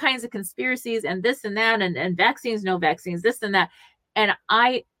 all kinds of conspiracies and this and that, and vaccines, no vaccines, this and that. And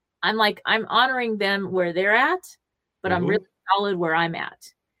I'm honoring them where they're at, but I'm really solid where I'm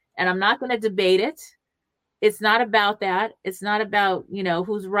at. And I'm not going to debate it. It's not about that. It's not about,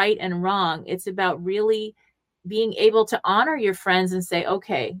 who's right and wrong. It's about really being able to honor your friends and say,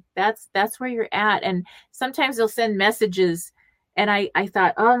 okay, that's where you're at. And sometimes they'll send messages. And I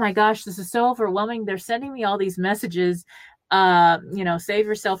thought, oh my gosh, this is so overwhelming. They're sending me all these messages. Save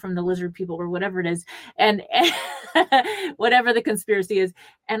yourself from the lizard people or whatever it is, and whatever the conspiracy is.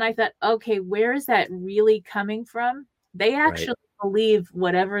 And I thought, okay, where is that really coming from? They actually believe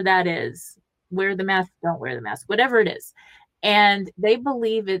whatever that is. Wear the mask, don't wear the mask, whatever it is. And they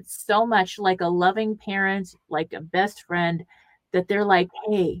believe it's so much like a loving parent, like a best friend, that they're like,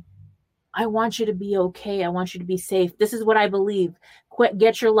 hey, I want you to be okay. I want you to be safe. This is what I believe.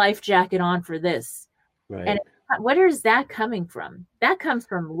 Get your life jacket on for this. Right. And where is that coming from? That comes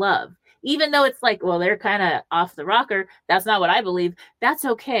from love. Even though it's like, well, they're kind of off the rocker. That's not what I believe. That's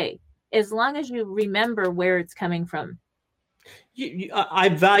okay. As long as you remember where it's coming from. I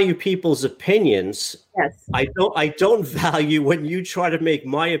value people's opinions. Yes. I don't value when you try to make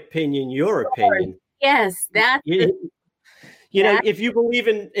my opinion your opinion. Yes. That's if you believe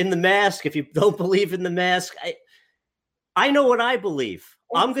in the mask, if you don't believe in the mask, I know what I believe.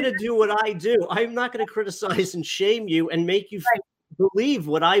 I'm going to do what I do. I'm not going to criticize and shame you and make you believe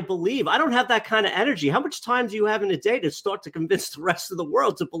what I believe. I don't have that kind of energy. How much time do you have in a day to start to convince the rest of the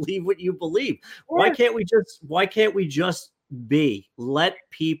world to believe what you believe? Why can't we just be? Let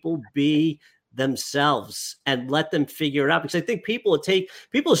people be themselves and let them figure it out. Because I think people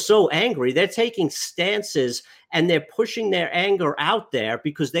are so angry. They're taking stances and they're pushing their anger out there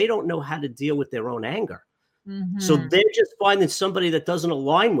because they don't know how to deal with their own anger. Mm-hmm. So they're just finding somebody that doesn't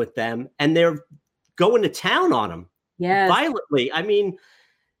align with them and they're going to town on them. Yes. Violently. I mean,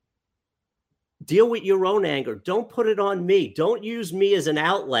 deal with your own anger. Don't put it on me. Don't use me as an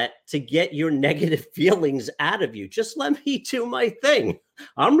outlet to get your negative feelings out of you. Just let me do my thing.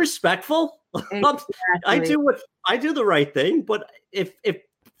 I'm respectful. Exactly. I do the right thing. But if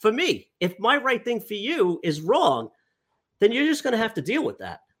for me, if my right thing for you is wrong, then you're just going to have to deal with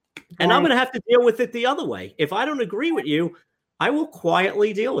that. And right. I'm going to have to deal with it the other way. If I don't agree with you, I will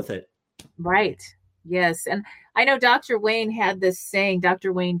quietly deal with it. Right. Yes. And I know Dr. Wayne had this saying,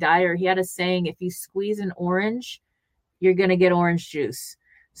 Dr. Wayne Dyer, he had a saying, if you squeeze an orange, you're going to get orange juice.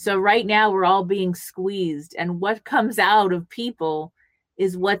 So right now we're all being squeezed, and what comes out of people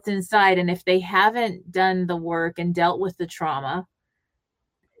is what's inside. And if they haven't done the work and dealt with the trauma,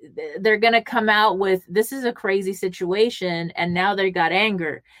 they're going to come out with, this is a crazy situation. And now they got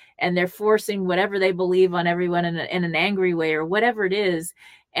anger and they're forcing whatever they believe on everyone in an angry way or whatever it is.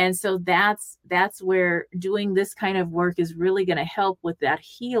 And so that's where doing this kind of work is really going to help with that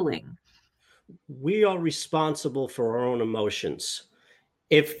healing. We are responsible for our own emotions.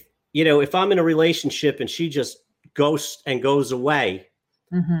 If I'm in a relationship and she just ghosts and goes away,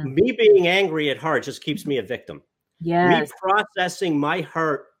 mm-hmm. me being angry at her just keeps me a victim. Yes. Me processing my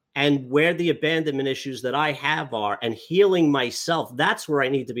hurt and where the abandonment issues that I have are and healing myself, that's where I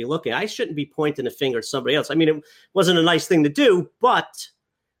need to be looking. I shouldn't be pointing a finger at somebody else. I mean, it wasn't a nice thing to do, but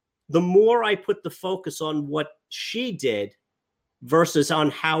the more I put the focus on what she did versus on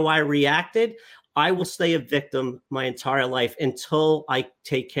how I reacted, I will stay a victim my entire life until I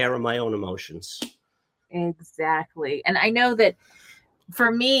take care of my own emotions. Exactly. And I know that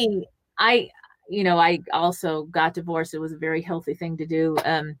for me, I also got divorced. It was a very healthy thing to do.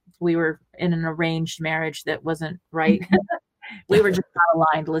 We were in an arranged marriage that wasn't right. We were just not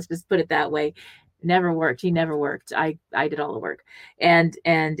aligned. Let's just put it that way. Never worked. He never worked. I did all the work, and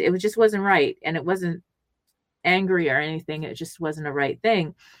it just wasn't right. And it wasn't angry or anything. It just wasn't a right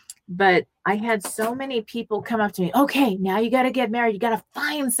thing. But I had so many people come up to me. Okay, now you got to get married. You got to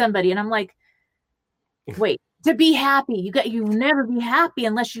find somebody. And I'm like, wait. To be happy, you never be happy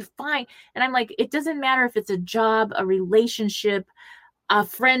unless you find. And I'm like, it doesn't matter if it's a job, a relationship, a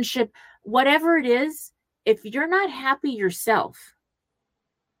friendship, whatever it is. If you're not happy yourself,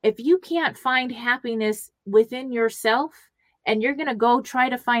 if you can't find happiness within yourself, and you're going to go try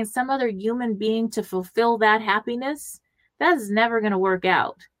to find some other human being to fulfill that happiness, that is never going to work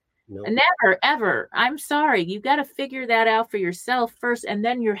out. Nope. Never, ever. I'm sorry. You got to figure that out for yourself first, and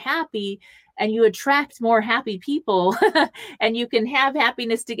then you're happy. And you attract more happy people and you can have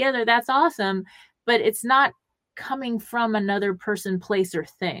happiness together. That's awesome. But it's not coming from another person, place, or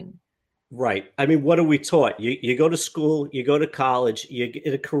thing. Right. I mean, what are we taught? You go to school, you go to college, you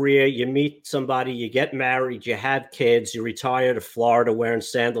get a career, you meet somebody, you get married, you have kids, you retire to Florida wearing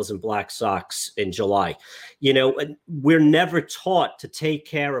sandals and black socks in July. We're never taught to take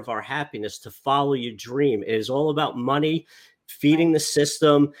care of our happiness, to follow your dream. It is all about money, feeding the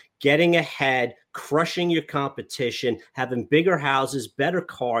system, getting ahead, crushing your competition, having bigger houses, better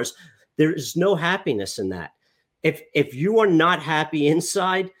cars. There is no happiness in that. If you are not happy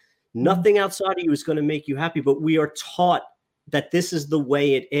inside, nothing outside of you is going to make you happy. But we are taught that this is the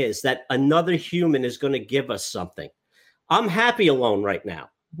way it is, that another human is going to give us something. I'm happy alone right now.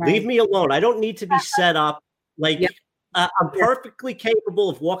 Right. Leave me alone. I don't need to be set up. Like, yep. I'm perfectly capable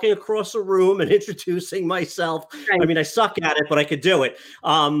of walking across a room and introducing myself. Right. I mean, I suck at it, but I could do it.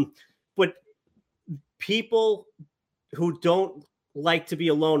 But people who don't like to be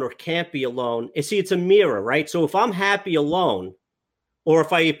alone or can't be alone, it's a mirror, right? So if I'm happy alone, or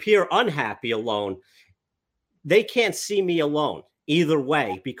if I appear unhappy alone, they can't see me alone either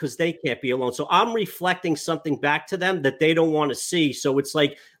way because they can't be alone. So I'm reflecting something back to them that they don't want to see. So it's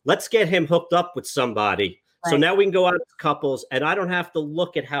like, let's get him hooked up with somebody. Right. So now we can go out as couples and I don't have to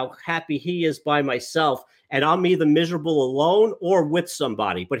look at how happy he is by myself. And I'm either miserable alone or with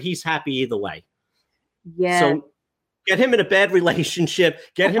somebody, but he's happy either way. Yeah. So get him in a bad relationship,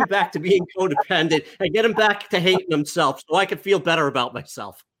 get him back to being codependent, and get him back to hating himself so I can feel better about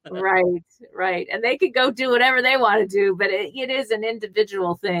myself. Right. And they could go do whatever they want to do, but it is an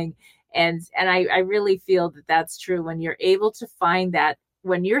individual thing. And I really feel that that's true. When you're able to find that,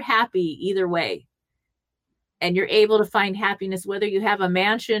 when you're happy either way, and you're able to find happiness, whether you have a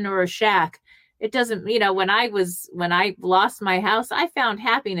mansion or a shack. It doesn't, when I lost my house, I found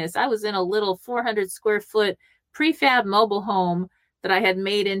happiness. I was in a little 400 square foot prefab mobile home that I had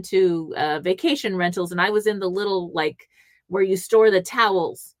made into vacation rentals. And I was in the little, like, where you store the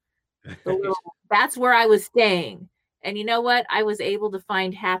towels. That's where I was staying. And you know what? I was able to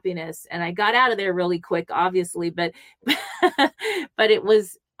find happiness, and I got out of there really quick, obviously, but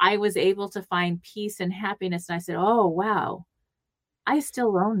I was able to find peace and happiness. And I said, oh, wow, I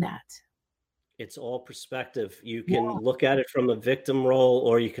still own that. It's all perspective. You can look at it from a victim role,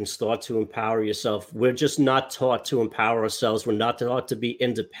 or you can start to empower yourself. We're just not taught to empower ourselves. We're not taught to be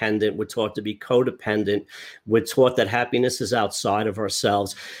independent. We're taught to be codependent. We're taught that happiness is outside of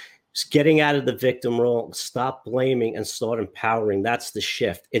ourselves. Just getting out of the victim role, stop blaming and start empowering. That's the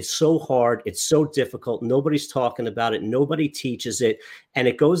shift. It's so hard. It's so difficult. Nobody's talking about it. Nobody teaches it. And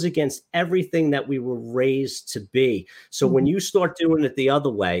it goes against everything that we were raised to be. So when you start doing it the other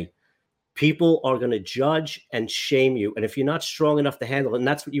way, people are going to judge and shame you. And if you're not strong enough to handle it, and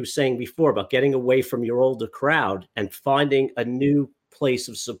that's what you were saying before about getting away from your older crowd and finding a new place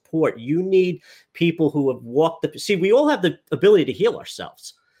of support, you need people who have walked the... See, we all have the ability to heal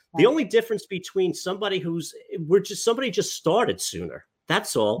ourselves. The only difference between somebody just started sooner.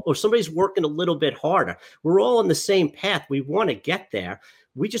 That's all. Or somebody's working a little bit harder. We're all on the same path. We want to get there.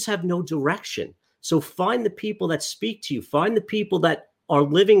 We just have no direction. So find the people that speak to you. Find the people that are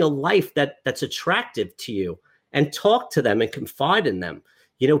living a life that's attractive to you, and talk to them and confide in them.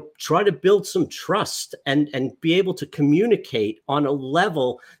 Try to build some trust and be able to communicate on a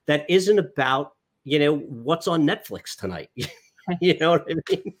level that isn't about, what's on Netflix tonight. You know what I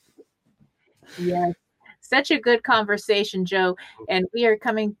mean? Yes. Such a good conversation, Joe. And we are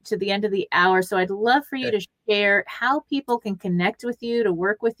coming to the end of the hour. So I'd love for you to share how people can connect with you, to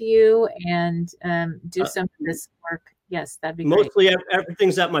work with you, and do some of this work. Yes, that'd be great. Mostly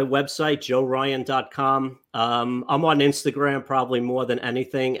everything's at my website, joeryan.com. I'm on Instagram probably more than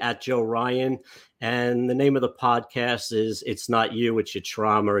anything, at Joe Ryan. And the name of the podcast is It's Not You, It's Your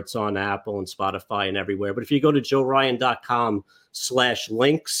Trauma. It's on Apple and Spotify and everywhere. But if you go to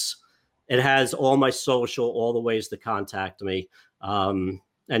joeryan.com/links, it has all my social, all the ways to contact me. And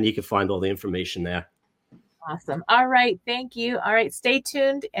you can find all the information there. Awesome. All right. Thank you. All right. Stay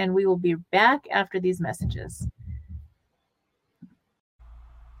tuned, and we will be back after these messages.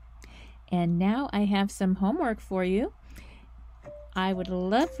 And now I have some homework for you. I would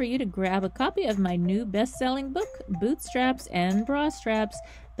love for you to grab a copy of my new best-selling book, Bootstraps and Bra Straps,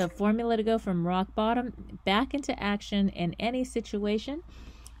 The Formula to Go from Rock Bottom Back into Action in Any Situation.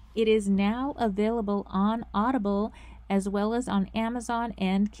 It is now available on Audible, as well as on Amazon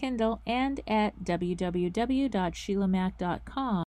and Kindle, and at www.sheilamac.com.